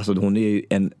 men hon är ju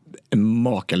en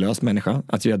makalös människa.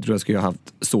 Alltså jag tror jag skulle ha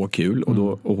haft så kul.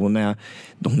 Och hon är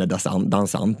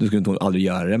dansant. Nu skulle inte hon aldrig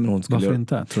göra det, men hon skulle... Varför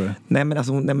inte, tror du? Nej, men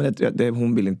alltså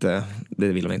hon vill inte.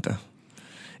 Det vill hon inte.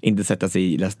 Inte sätta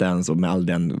sig i Let's Dance och med all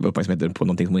den uppmärksamheten på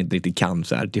någonting som hon inte riktigt kan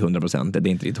så här till 100%. Det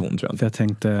är inte riktigt hon, tror jag. För jag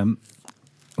tänkte...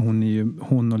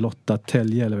 Hon och Lotta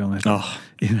Telje eller vad hon heter,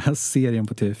 i den här serien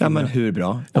på TV4. Ja, men hur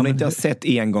bra? Om ni inte har sett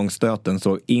engångsstöten,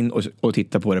 så in och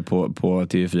titta på det på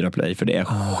TV4 Play, för det är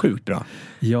sjukt bra.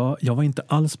 Ja, jag var inte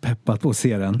alls peppad på att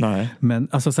se den. Nej. Men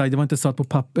alltså, så här, det var inte så att på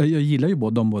papper, jag gillar ju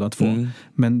de båda två,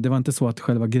 men det var inte så att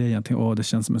själva grejen, jag tänkte, det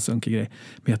känns som en sunkig grej.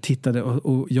 Men jag tittade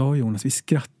och jag och Jonas, vi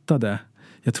skrattade.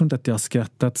 Jag tror inte att jag har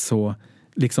skrattat så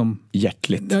liksom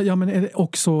hjärtligt. Ja, men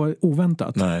också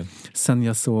oväntat. Nej. Sen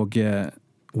jag såg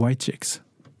White Chicks.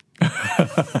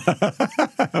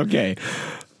 Okej.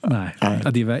 Nej.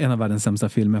 Ja, det var en av världens sämsta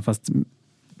filmer, fast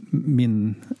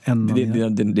din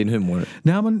humor.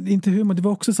 Nej, men inte humor. Det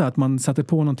var också så att man satte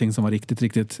på någonting som var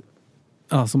riktigt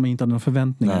som man inte hade några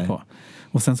förväntningar på.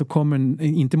 Och sen så kommer,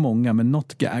 inte många, men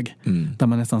något gag där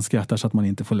man nästan skrattar så att man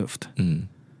inte får luft.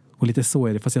 Och lite så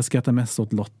är det. Fast jag skrattar mest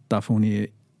åt Lotta, för hon är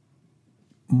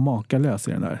makalös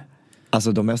i den där.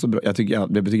 Alltså de är så bra. Jag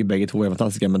tycker bägge två är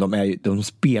fantastiska, men de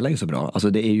spelar ju så bra. Alltså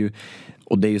det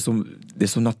är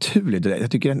så naturligt.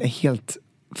 Jag tycker den är helt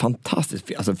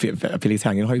fantastisk. Alltså Felix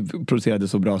Herngren har ju producerat det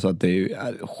så bra så att det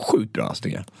är sjukt bra, alltså,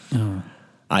 tycker jag. Ja.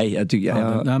 Nej, jag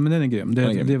tycker nej, men den är grym. Det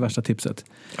är värsta tipset.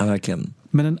 Ja, verkligen.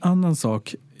 Men en annan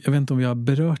sak, jag vet inte om vi har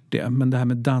berört det, men det här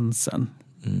med dansen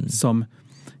som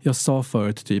jag sa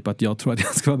förut, typ att jag tror att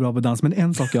jag ska vara bra på dans, men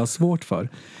en sak jag har svårt för,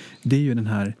 det är ju den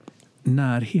här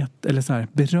närhet, eller så här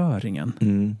beröringen.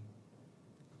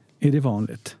 Är det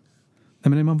vanligt? Nej,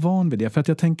 men är man van vid det? För att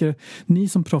jag tänker, ni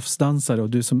som proffsdansare och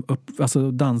du som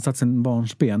dansat sedan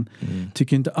barnsben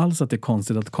tycker inte alls att det är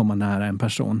konstigt att komma nära en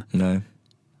person. Nej.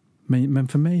 Men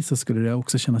för mig så skulle det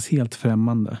också kännas helt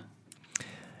främmande.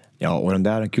 Ja, och den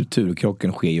där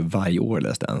kulturkrocken sker ju varje år,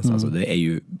 Let's Dance. Alltså det är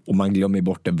ju, och man glömmer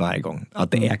bort det varje gång,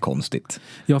 att det är konstigt.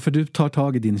 Ja, för du tar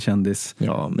tag i din kändis.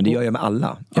 Ja, men det gör jag med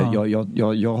alla.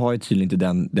 Jag har ju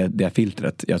tydligen inte det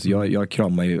filtret. Alltså jag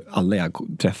kramar ju alla jag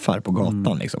träffar på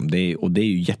gatan. Liksom. Det är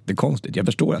ju jättekonstigt. Jag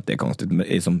förstår att det är konstigt, men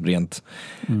det är som rent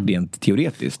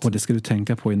teoretiskt. Och det ska du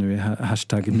tänka på nu i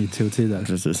 #MeToo-tider.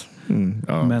 Precis.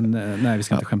 Ja. Men nej, vi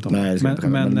ska inte skämta om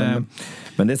det.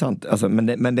 Men det är sant. Alltså,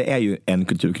 men det är ju en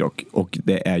kulturkrock. Och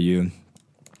det är ju,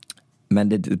 men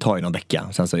det tar ju någon vecka.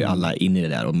 Sen så är alla inne i det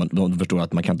där, och de förstår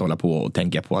att man kan inte hålla på och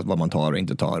tänka på vad man tar och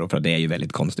inte tar, och för att det är ju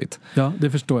väldigt konstigt. Ja, det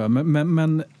förstår jag.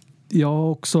 Men jag har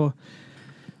också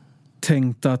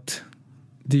tänkt att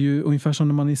det är ju ungefär som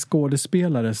när man är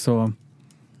skådespelare, så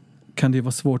kan det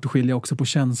vara svårt att skilja också på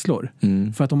känslor.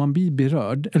 För att om man blir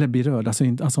berörd,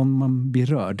 alltså om man blir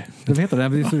rörd. Du vet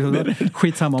det,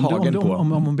 skitsamma om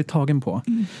man blir tagen på.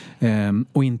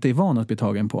 Och inte är van att bli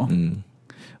tagen på.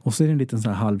 Och så är det en liten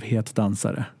sån här halvhet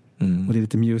dansare. Och det är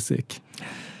lite music.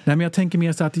 Nej, men jag tänker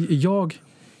mer så att jag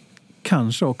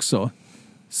kanske också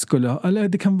eller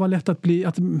det kan vara lätt att bli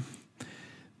att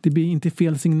det blir inte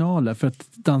fel signaler för att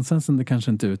dansen det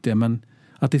kanske inte ut det, men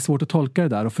att det är svårt att tolka det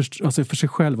där och för sig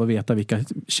själv och veta vilka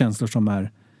känslor som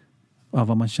är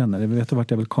vad man känner. Jag vet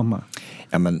vart jag vill komma.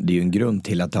 Ja, men det är ju en grund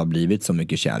till att det har blivit så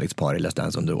mycket kärlekspar i Let's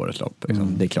Dance under årets lopp.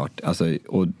 Liksom. Det är klart. Alltså,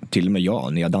 och till och med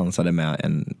när jag dansade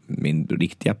med min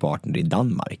riktiga partner i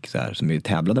Danmark så här, som vi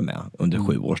tävlade med under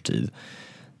 7 års tid,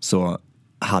 så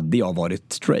hade jag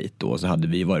varit straight då, så hade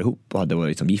vi varit ihop och hade varit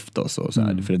liksom gift oss och så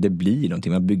här. För det blir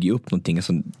någonting, man bygger upp någonting.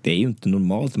 Alltså, det är ju inte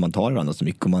normalt att man tar varandra så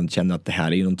mycket och man känner att det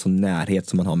här är ju någon sån närhet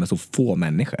som man har med så få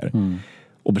människor.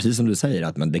 Och precis som du säger,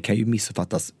 att det kan ju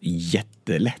missuppfattas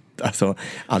jättelätt. Alltså,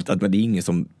 att det är ingen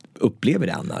som upplever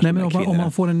det annars. Nej, men om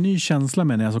man får en ny känsla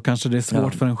med det, så kanske det är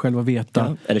svårt för en själv att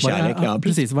veta. Är det kärlek?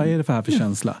 Precis, vad är det för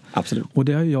känsla? Absolut. Och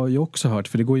det har jag ju också hört,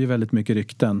 för det går ju väldigt mycket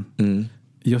rykten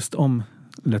just om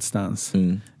Let's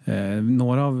Dance.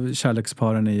 Några av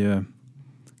kärleksparen är ju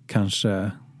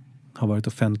kanske har varit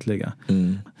offentliga.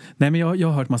 Nej, men jag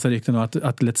har hört massa rykten om att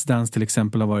Let's Dance till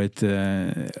exempel har varit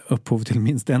upphov till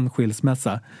minst en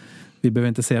skilsmässa. Vi behöver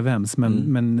inte säga vems,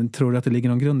 men tror du att det ligger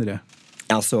någon grund i det?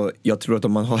 Alltså, jag tror att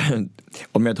om man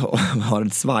har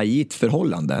ett svajigt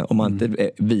förhållande, om man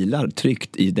inte vilar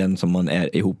tryggt i den som man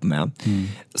är ihop med,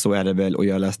 så är det väl att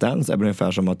göra Let's Dance är väl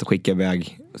ungefär som att skicka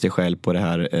iväg sig själv på det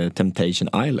här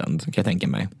Temptation Island, kan jag tänka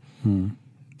mig.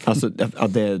 Alltså,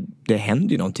 att det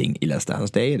händer ju någonting i Let's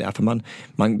Dance, det är det. För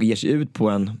man ger sig ut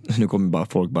på nu kommer bara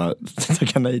folk bara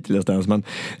tacka nej till Let's Dance, men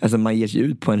alltså, man ger sig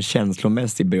ut på en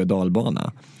känslomässig berg- och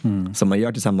dalbana som man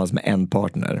gör tillsammans med en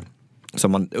partner,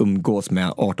 som man umgås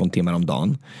med 18 timmar om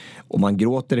dagen. Och man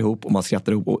gråter ihop och man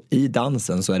skrattar ihop. Och i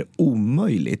dansen så är det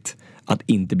omöjligt att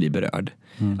inte bli berörd.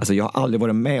 Alltså, jag har aldrig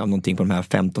varit med om någonting på de här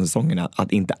 15 säsongerna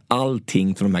att inte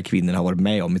allting som de här kvinnorna har varit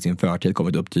med om i sin förtid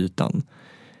kommit upp till ytan.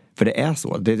 För det är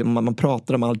så. Man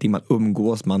pratar om allting, man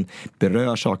umgås, man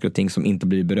berör saker och ting som inte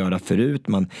blir berörda förut.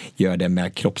 Man gör det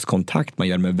med kroppskontakt, man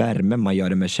gör det med värme, man gör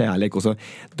det med kärlek. Och så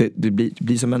det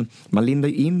blir som man lindar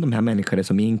ju in de här människorna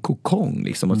som i en kokong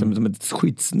liksom, och som ett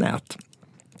skyddsnät.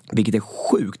 Vilket är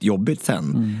sjukt jobbigt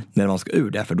sen när man ska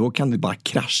ur det, för då kan det bara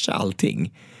krascha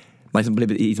allting. Man liksom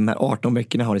i de här 18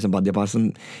 veckorna har liksom det bara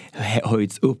som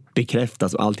höjts upp,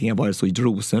 bekräftas, och allting har varit så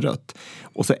rosenrött.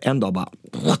 Och så en dag bara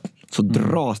så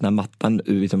dras den här mattan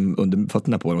liksom under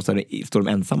fötterna på dem, och så står de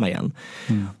ensamma igen.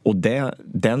 Och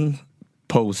den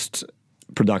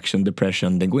post-production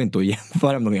depression, den går inte att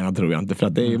jämföra med någon annan, tror jag inte. För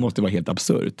att det måste vara helt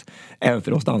absurt. Även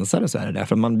för oss dansare så är det där.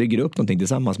 För man bygger upp någonting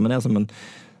tillsammans. Man är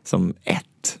som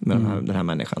ett med den här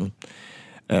människan.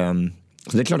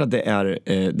 Så det är klart att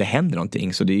det händer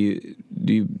någonting. Så det är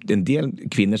ju en del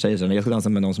kvinnor säger så här: jag ska dansa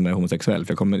med någon som är homosexuell,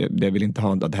 för jag vill inte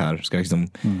ha att det här ska liksom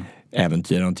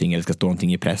äventyra någonting, eller ska stå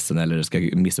någonting i pressen, eller det ska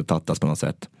missuppfattas på något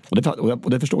sätt.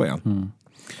 Och det förstår jag.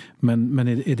 Men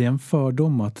är det en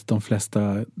fördom att de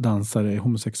flesta dansare är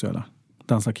homosexuella?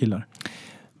 Dansarkillar?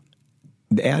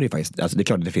 Det är ju faktiskt, alltså det är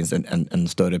klart att det finns en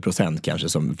större procent kanske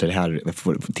som för det här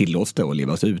tillåts det att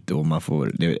levas ut, och man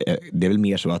får, det är väl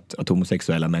mer så att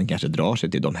homosexuella män kanske drar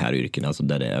sig till de här yrkena, alltså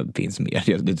där det finns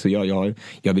mer. Så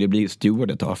jag ville bli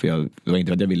steward ett tag, för det var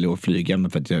inte att jag ville flyga,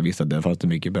 men för att jag visste att det fanns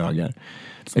mycket bögar.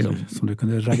 Som du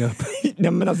kunde ragga upp.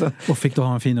 Ja, men alltså, och fick du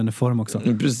ha en fin uniform också.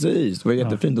 Precis, det var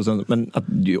jättefint.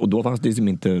 Och då fanns det liksom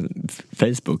inte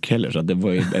Facebook heller, så att det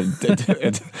var ju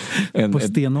på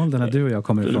stenåldern när du och jag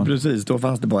kommer ifrån. Precis, då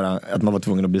fanns det bara att man var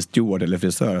tvungen att bli steward eller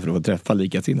frisör för att få träffa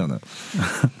likasinnande.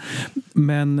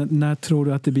 Men när tror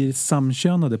du att det blir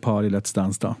samkönade par i Let's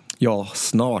Dance då? Ja,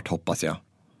 snart hoppas jag.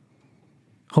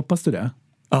 Hoppas du det?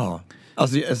 Ja.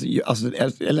 Alltså,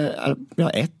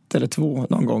 eller 1 eller 2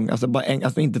 någon gång.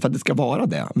 Alltså, inte för att det ska vara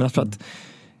det, men för att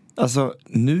alltså,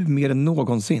 nu mer än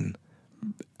någonsin.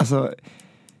 Alltså,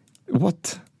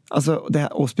 what? Alltså,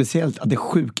 och speciellt att det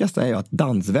sjukaste är ju att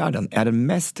dansvärlden är den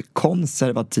mest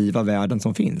konservativa världen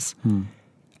som finns.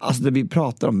 Alltså, vi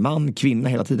pratar om man, kvinna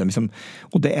hela tiden. Liksom,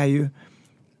 och det är ju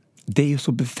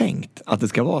så befängt att det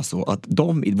ska vara så att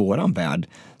de i våran värld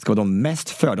ska vara de mest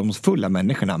fördomsfulla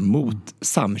människorna mot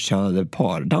samkönade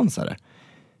pardansare.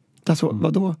 Alltså,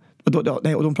 vadå?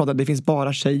 Nej, och de pratar att det finns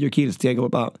bara tjej- och killsteg,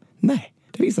 och bara, nej,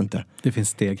 det finns inte. Det finns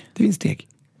steg. Det finns steg.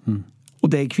 Och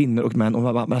det är kvinnor och män, och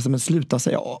man bara, men sluta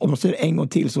säga, om de säger en gång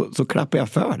till så klappar jag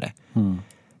för det.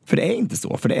 För det är inte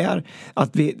så. För det är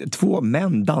att två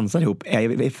män dansar ihop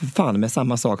är för fan med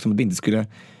samma sak som att vi inte skulle...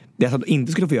 Det är att vi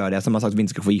inte skulle få göra det, samma sak som vi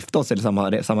inte skulle få gifta oss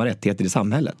eller samma rättigheter i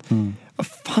samhället. Vad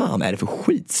fan är det för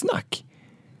skitsnack?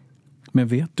 Men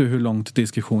vet du hur långt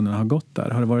diskussionen har gått där?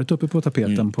 Har det varit uppe på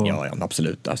tapeten? Ja,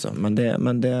 absolut. Alltså.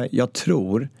 Men jag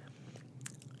tror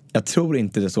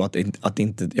inte det är så att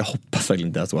inte, jag hoppas verkligen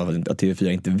inte så att TV4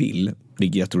 inte vill.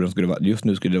 Jag tror just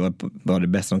nu skulle det vara det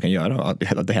bästa de kan göra, att det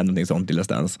händer någonting sånt till Let's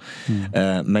Dance.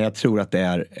 Men jag tror att det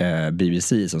är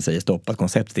BBC som säger stopp, att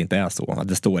konceptet inte är så. Att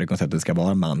det står i konceptet att det ska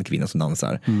vara man, kvinna som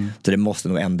dansar. Så det måste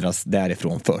nog ändras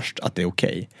därifrån först, att det är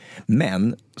okej.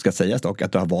 Men, ska sägas dock,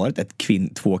 att det har varit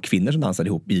två kvinnor som dansade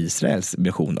ihop i Israels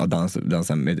version av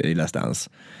dansen i Let's Dance.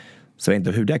 Så jag vet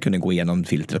inte hur det kunde gå igenom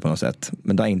filtret på något sätt.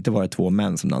 Men det har inte varit två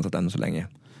män som dansat ännu så länge.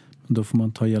 Då får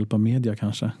man ta hjälp av media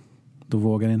kanske. Då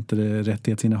vågar inte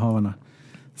rättighetsinnehavarna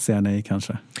säga nej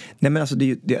kanske. Nej, men alltså,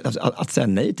 att säga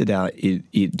nej till det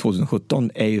i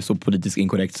 2017 är ju så politiskt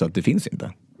inkorrekt så att det finns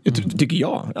inte. Tycker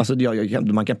jag. Alltså,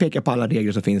 man kan peka på alla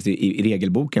regler som finns i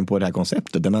regelboken på det här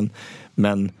konceptet.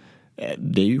 Men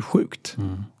det är ju sjukt.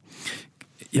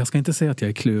 Jag ska inte säga att jag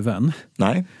är kluven.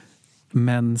 Nej.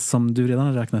 Men som du redan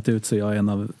har räknat ut så är jag en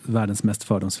av världens mest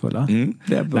fördomsfulla.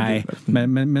 Nej,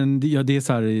 men det är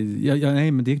så här,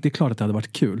 nej, men det är klart att det hade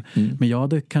varit kul. Men jag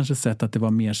hade kanske sett att det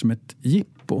var mer som ett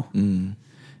jippo.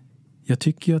 Jag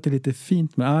tycker ju att det är lite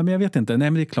fint. Men jag vet inte.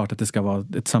 Nej, men det är klart att det ska vara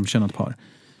ett samkönat par.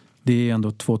 Det är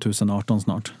ändå 2018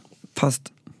 snart.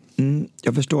 Fast...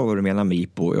 jag förstår vad du menar med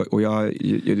jippo. Och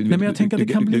nej, men jag tänker att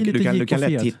det kan bli lite jippo. Du kan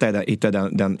lätt hitta i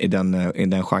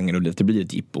den genren och det blir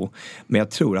ett jippo. Men jag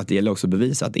tror att det gäller också att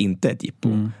bevisa att det inte är ett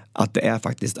jippo. Att det är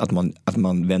faktiskt att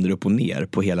man vänder upp och ner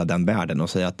på hela den världen och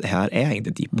säger att det här är inte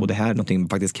ett jippo. Det här är någonting man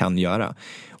faktiskt kan göra.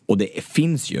 Och det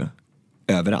finns ju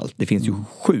överallt. Det finns ju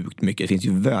sjukt mycket. Det finns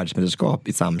ju världsmästerskap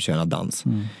i samkönad dans.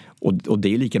 Och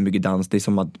det är lika mycket dans. Det är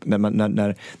som att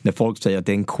när folk säger att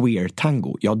det är en queer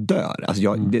tango, jag dör. Alltså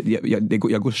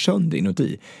jag går sönder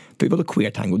inuti. För vadå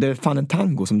queer tango? Det är fan en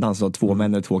tango som dansar av två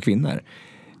män eller två kvinnor.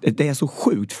 Det är så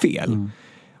sjukt fel.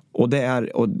 Och det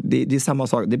är samma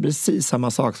sak. Det är precis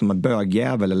samma sak som en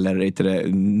bögjävel eller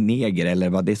neger eller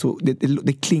vad.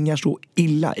 Det klingar så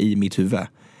illa i mitt huvud.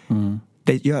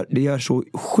 Det gör så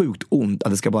sjukt ont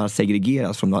att det ska bara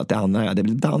segregeras från det andra. Det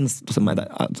blir dans som är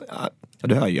ja,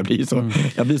 det hör jag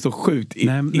blir så sjukt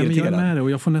irriterad. Nej, men jag är med det,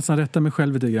 och jag får nästan rätta mig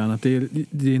själv lite grann. Att det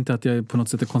är inte att jag på något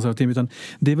sätt är konservativ, utan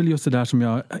det är väl just det där som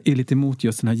jag är lite emot,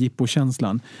 just den här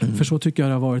jippo-känslan. För så tycker jag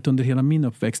det har varit under hela min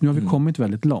uppväxt. Nu har vi kommit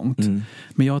väldigt långt.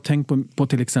 Men jag har tänkt på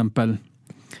till exempel,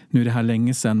 nu är det här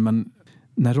länge sedan, men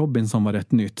när Robinson var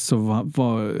rätt nytt så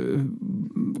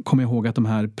kom jag ihåg att de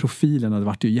här profilerna hade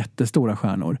varit ju jättestora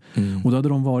stjärnor. Och då hade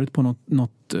de varit på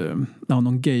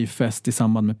någon gayfest i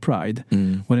samband med Pride.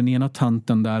 Och den ena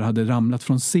tanten där hade ramlat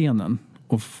från scenen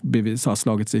och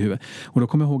slagit sig i huvudet. Och då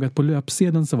kom jag ihåg att på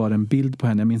löpsedeln så var det en bild på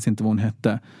henne, jag minns inte vad hon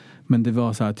hette. Men det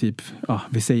var så här typ,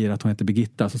 vi säger att hon hette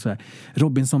Birgitta. Så här,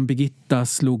 Robinson Birgitta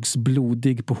slogs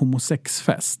blodig på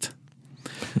homosexfest.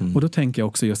 Och då tänker jag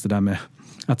också just det där med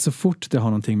att så fort det har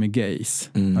någonting med gays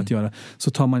att göra,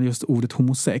 så tar man just ordet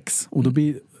homosex. Och då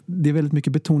blir det väldigt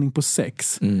mycket betoning på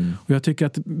sex. Och jag tycker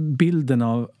att bilden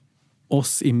av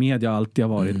oss i media alltid har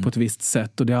varit på ett visst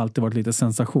sätt. Och det har alltid varit lite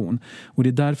sensation. Och det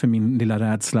är därför min lilla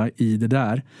rädsla i det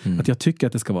där. Att jag tycker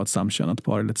att det ska vara ett samkönat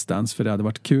par i Let's Dance. För det hade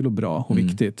varit kul och bra och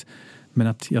viktigt. Men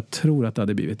att jag tror att det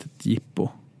hade blivit ett jippo.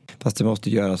 Fast det måste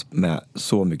göras med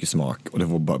så mycket smak. Och det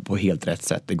får bara på helt rätt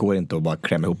sätt. Det går inte att bara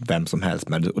klämma ihop vem som helst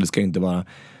med det. Och det ska inte vara,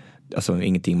 alltså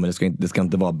ingenting, men det ska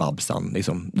inte vara Babsan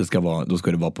liksom. Då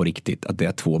ska det vara på riktigt att det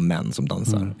är två män som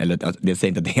dansar. Eller att det säger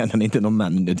inte att det är inte någon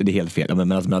män, det är helt fel.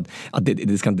 Men alltså att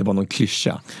det ska inte vara någon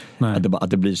klyscha. Att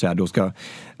det blir så här, då ska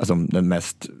alltså den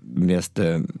mest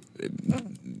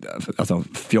alltså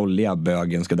fjolliga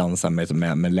bögen ska dansa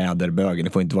med läderbögen.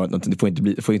 Det får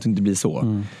inte bli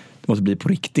så. Det måste bli på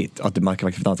riktigt. Att man kan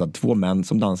faktiskt dansa två män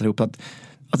som dansar ihop. Att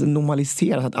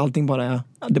normalisera, att allting bara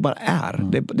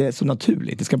är. Det är så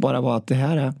naturligt. Det ska bara vara att det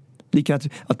här är lika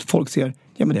att folk ser,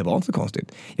 ja men det var inte så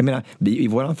konstigt. Jag menar, i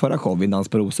våran förra show i Dans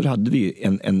på rosor hade vi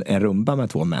en rumba med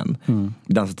två män.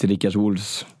 Vi dansade till Rickard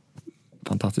Wolffs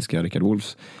fantastiska Rickard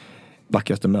Wolffs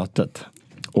vackraste mötet.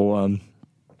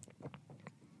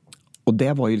 Och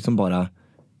det var ju liksom bara,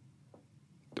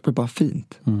 det var bara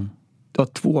fint. Det var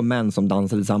två män som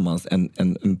dansade tillsammans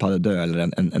en pas de deux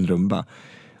eller en rumba.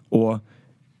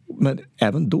 Men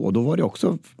även då var det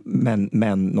också män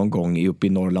någon gång uppe i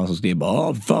Norrland som skrev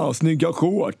bara, fan snygga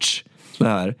shorts. Så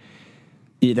här.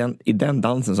 i den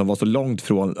dansen som var så långt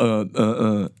från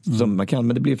som man kan,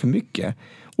 men det blir för mycket.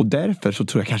 Och därför så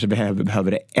tror jag kanske vi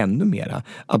behöver det ännu mera.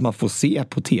 Att man får se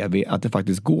på tv att det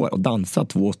faktiskt går att dansa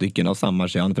 2 stycken av samma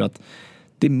kön, för att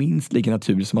det är minst lika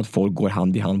naturligt som att folk går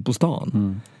hand i hand på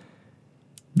stan.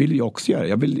 Vill jag också göra.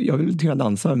 Jag vill kunna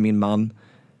dansa med min man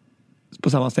på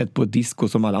samma sätt på ett disco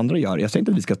som alla andra gör. Jag säger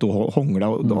inte att vi ska stå och hångla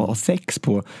och ha sex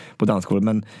på dansgolvet,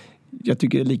 men jag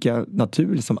tycker det är lika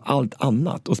naturligt som allt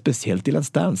annat. Och speciellt i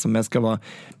Let's Dance som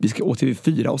vi ska åt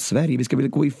TV4 och Sverige. Vi ska väl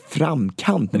gå i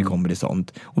framkant när det kommer till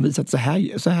sånt. Och visa att så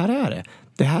här är det.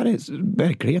 Det här är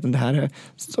verkligheten. Det här är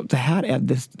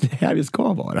det här vi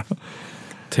ska vara.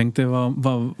 Tänk dig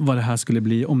vad det här skulle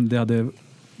bli om det hade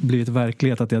blivit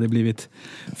verklighet. Att det hade blivit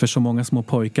för så många små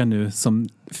pojkar nu som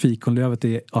fikonlövet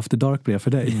i After Dark blev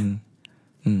för dig.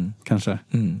 Kanske.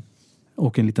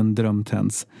 Och en liten dröm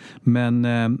tänds. Men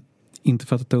inte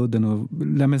för att ta udden och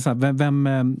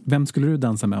vem skulle du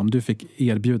dansa med om du fick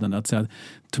erbjudande att säga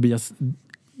Tobias,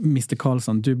 Mr.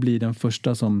 Karlsson, du blir den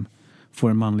första som får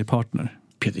en manlig partner?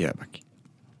 Peter Jöback.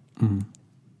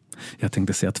 Jag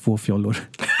tänkte säga 2 fjollor.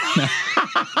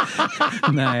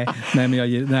 nej,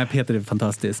 men Peter är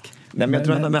fantastisk. Nej, men jag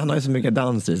tror han har ju så mycket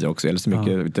dans i sig också, eller så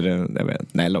mycket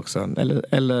Nell också,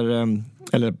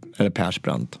 eller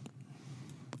Persbrandt.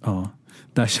 Ja.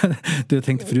 Jag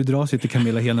tänkte, för du dras ju till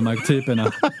Camilla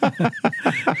Henemark-typerna.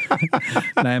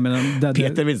 Nej, men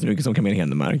Peter vill så mycket som Camilla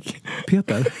Henemark.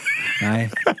 Peter?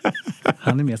 Nej,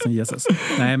 han är mer som Jesus.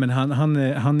 Nej, men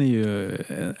han är ju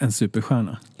en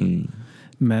superstjärna.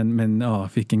 Men ja,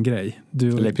 vilken grej.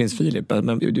 Eller Prins Philip, men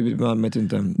man vet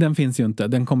inte. Den finns ju inte,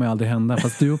 den kommer aldrig hända.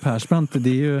 Fast du och Persbrandt, det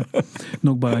är ju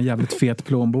nog bara en jävligt fet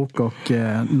plånbok och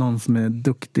någon som är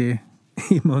duktig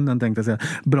i munnen, tänkte jag säga.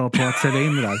 Bra på att sälja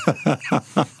in det där.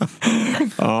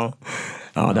 Ja,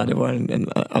 det hade varit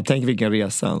jag tänker vilken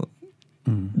resa.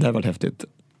 Det hade varit häftigt.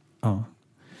 Ja.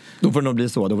 Då får det nog bli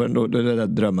så. Då är det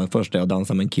drömmen först är att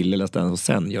dansa med en kille eller och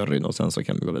sen gör det, och sen så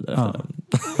kan vi gå vidare.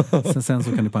 Ja. sen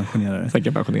så kan du pensionera dig. Sen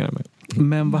kan jag pensionera mig.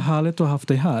 Men vad härligt att ha haft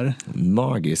dig här.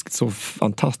 Magiskt, så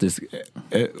fantastisk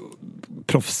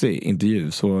proffsig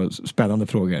intervju, så spännande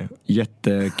frågor.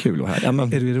 Jättekul att höra. Ja,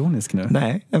 men, är du ironisk nu?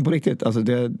 Nej, på riktigt. Alltså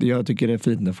jag tycker det är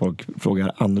fint när folk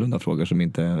frågar annorlunda frågor som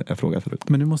inte är frågor förut.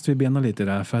 Men nu måste vi bena lite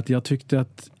där, för att jag tyckte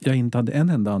att jag inte hade en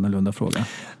enda annorlunda fråga.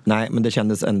 Nej, men det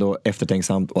kändes ändå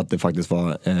eftertänksamt och att det faktiskt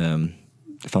var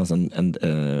det fanns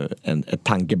ett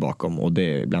tanke bakom, och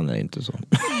det ibland är det inte så.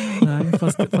 Nej,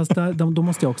 fast där, då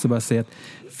måste jag också bara säga att,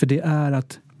 för det är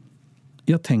att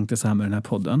jag tänkte så här med den här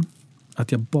podden,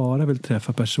 att jag bara vill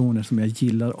träffa personer som jag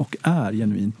gillar och är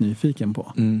genuint nyfiken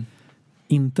på.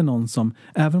 Inte någon som,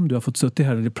 även om du har fått suttit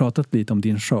här och pratat lite om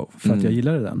din show för att jag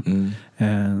gillade den,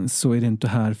 så är det inte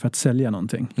här för att sälja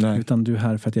någonting. Nej. Utan du är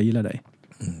här för att jag gillar dig.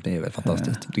 Det är väl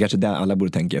fantastiskt. Det är kanske där alla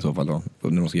borde tänka i så fall då,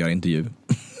 när de ska göra intervju.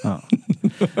 Ja.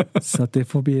 Så att det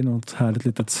får bli något härligt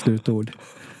litet slutord.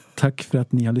 Tack för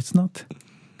att ni har lyssnat.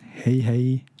 Hej,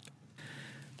 hej.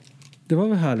 Det var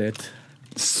väl härligt.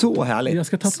 Så härligt. Jag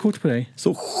ska ta ett kort på dig.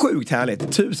 Så sjukt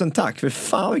härligt. Tusen tack. För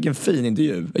fan vilken fin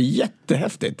intervju.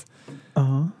 Jättehäftigt.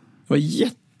 Ja. Det var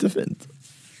jättefint.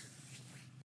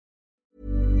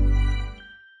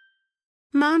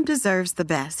 Mom deserves the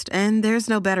best, and there's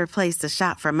no better place to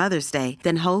shop for Mother's Day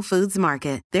than Whole Foods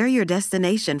Market. They're your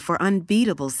destination for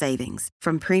unbeatable savings,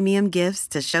 from premium gifts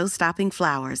to show-stopping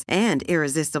flowers and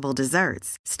irresistible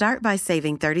desserts. Start by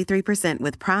saving 33%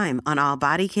 with Prime on all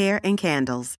body care and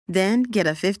candles. Then get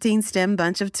a 15-stem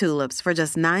bunch of tulips for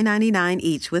just $9.99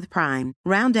 each with Prime.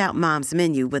 Round out Mom's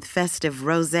menu with festive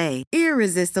rosé,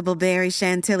 irresistible berry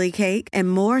chantilly cake,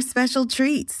 and more special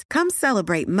treats. Come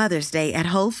celebrate Mother's Day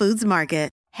at Whole Foods Market.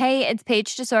 Hey, it's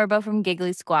Paige DeSorbo from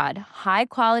Giggly Squad. High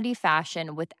quality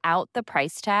fashion without the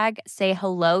price tag. Say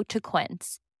hello to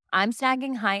Quince. I'm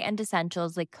snagging high-end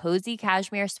essentials like cozy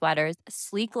cashmere sweaters,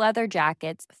 sleek leather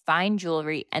jackets, fine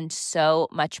jewelry, and so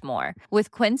much more.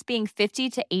 With Quince being 50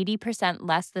 to 80%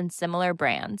 less than similar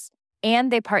brands.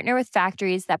 And they partner with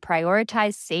factories that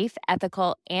prioritize safe,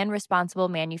 ethical, and responsible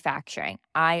manufacturing.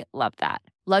 I love that.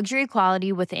 Luxury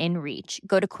quality within reach.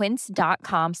 Go to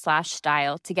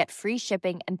quince.com/style to get free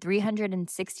shipping and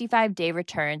 365-day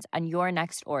returns on your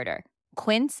next order.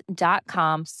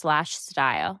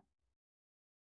 Quince.com/style.